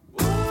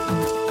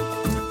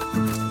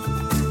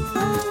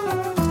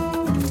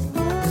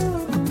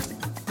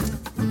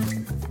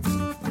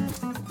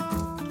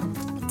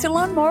 To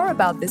learn more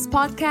about this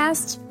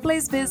podcast,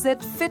 please visit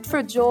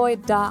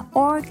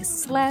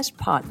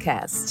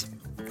fitforjoy.org/podcast.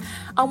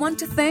 I want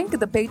to thank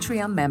the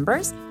Patreon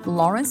members,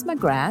 Lawrence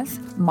McGrath,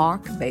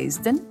 Mark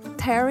Basden,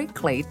 Terry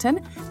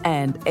Clayton,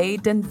 and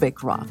Aidan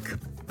Vickrock.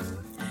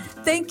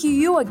 Thank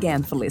you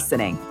again for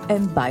listening,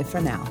 and bye for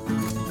now.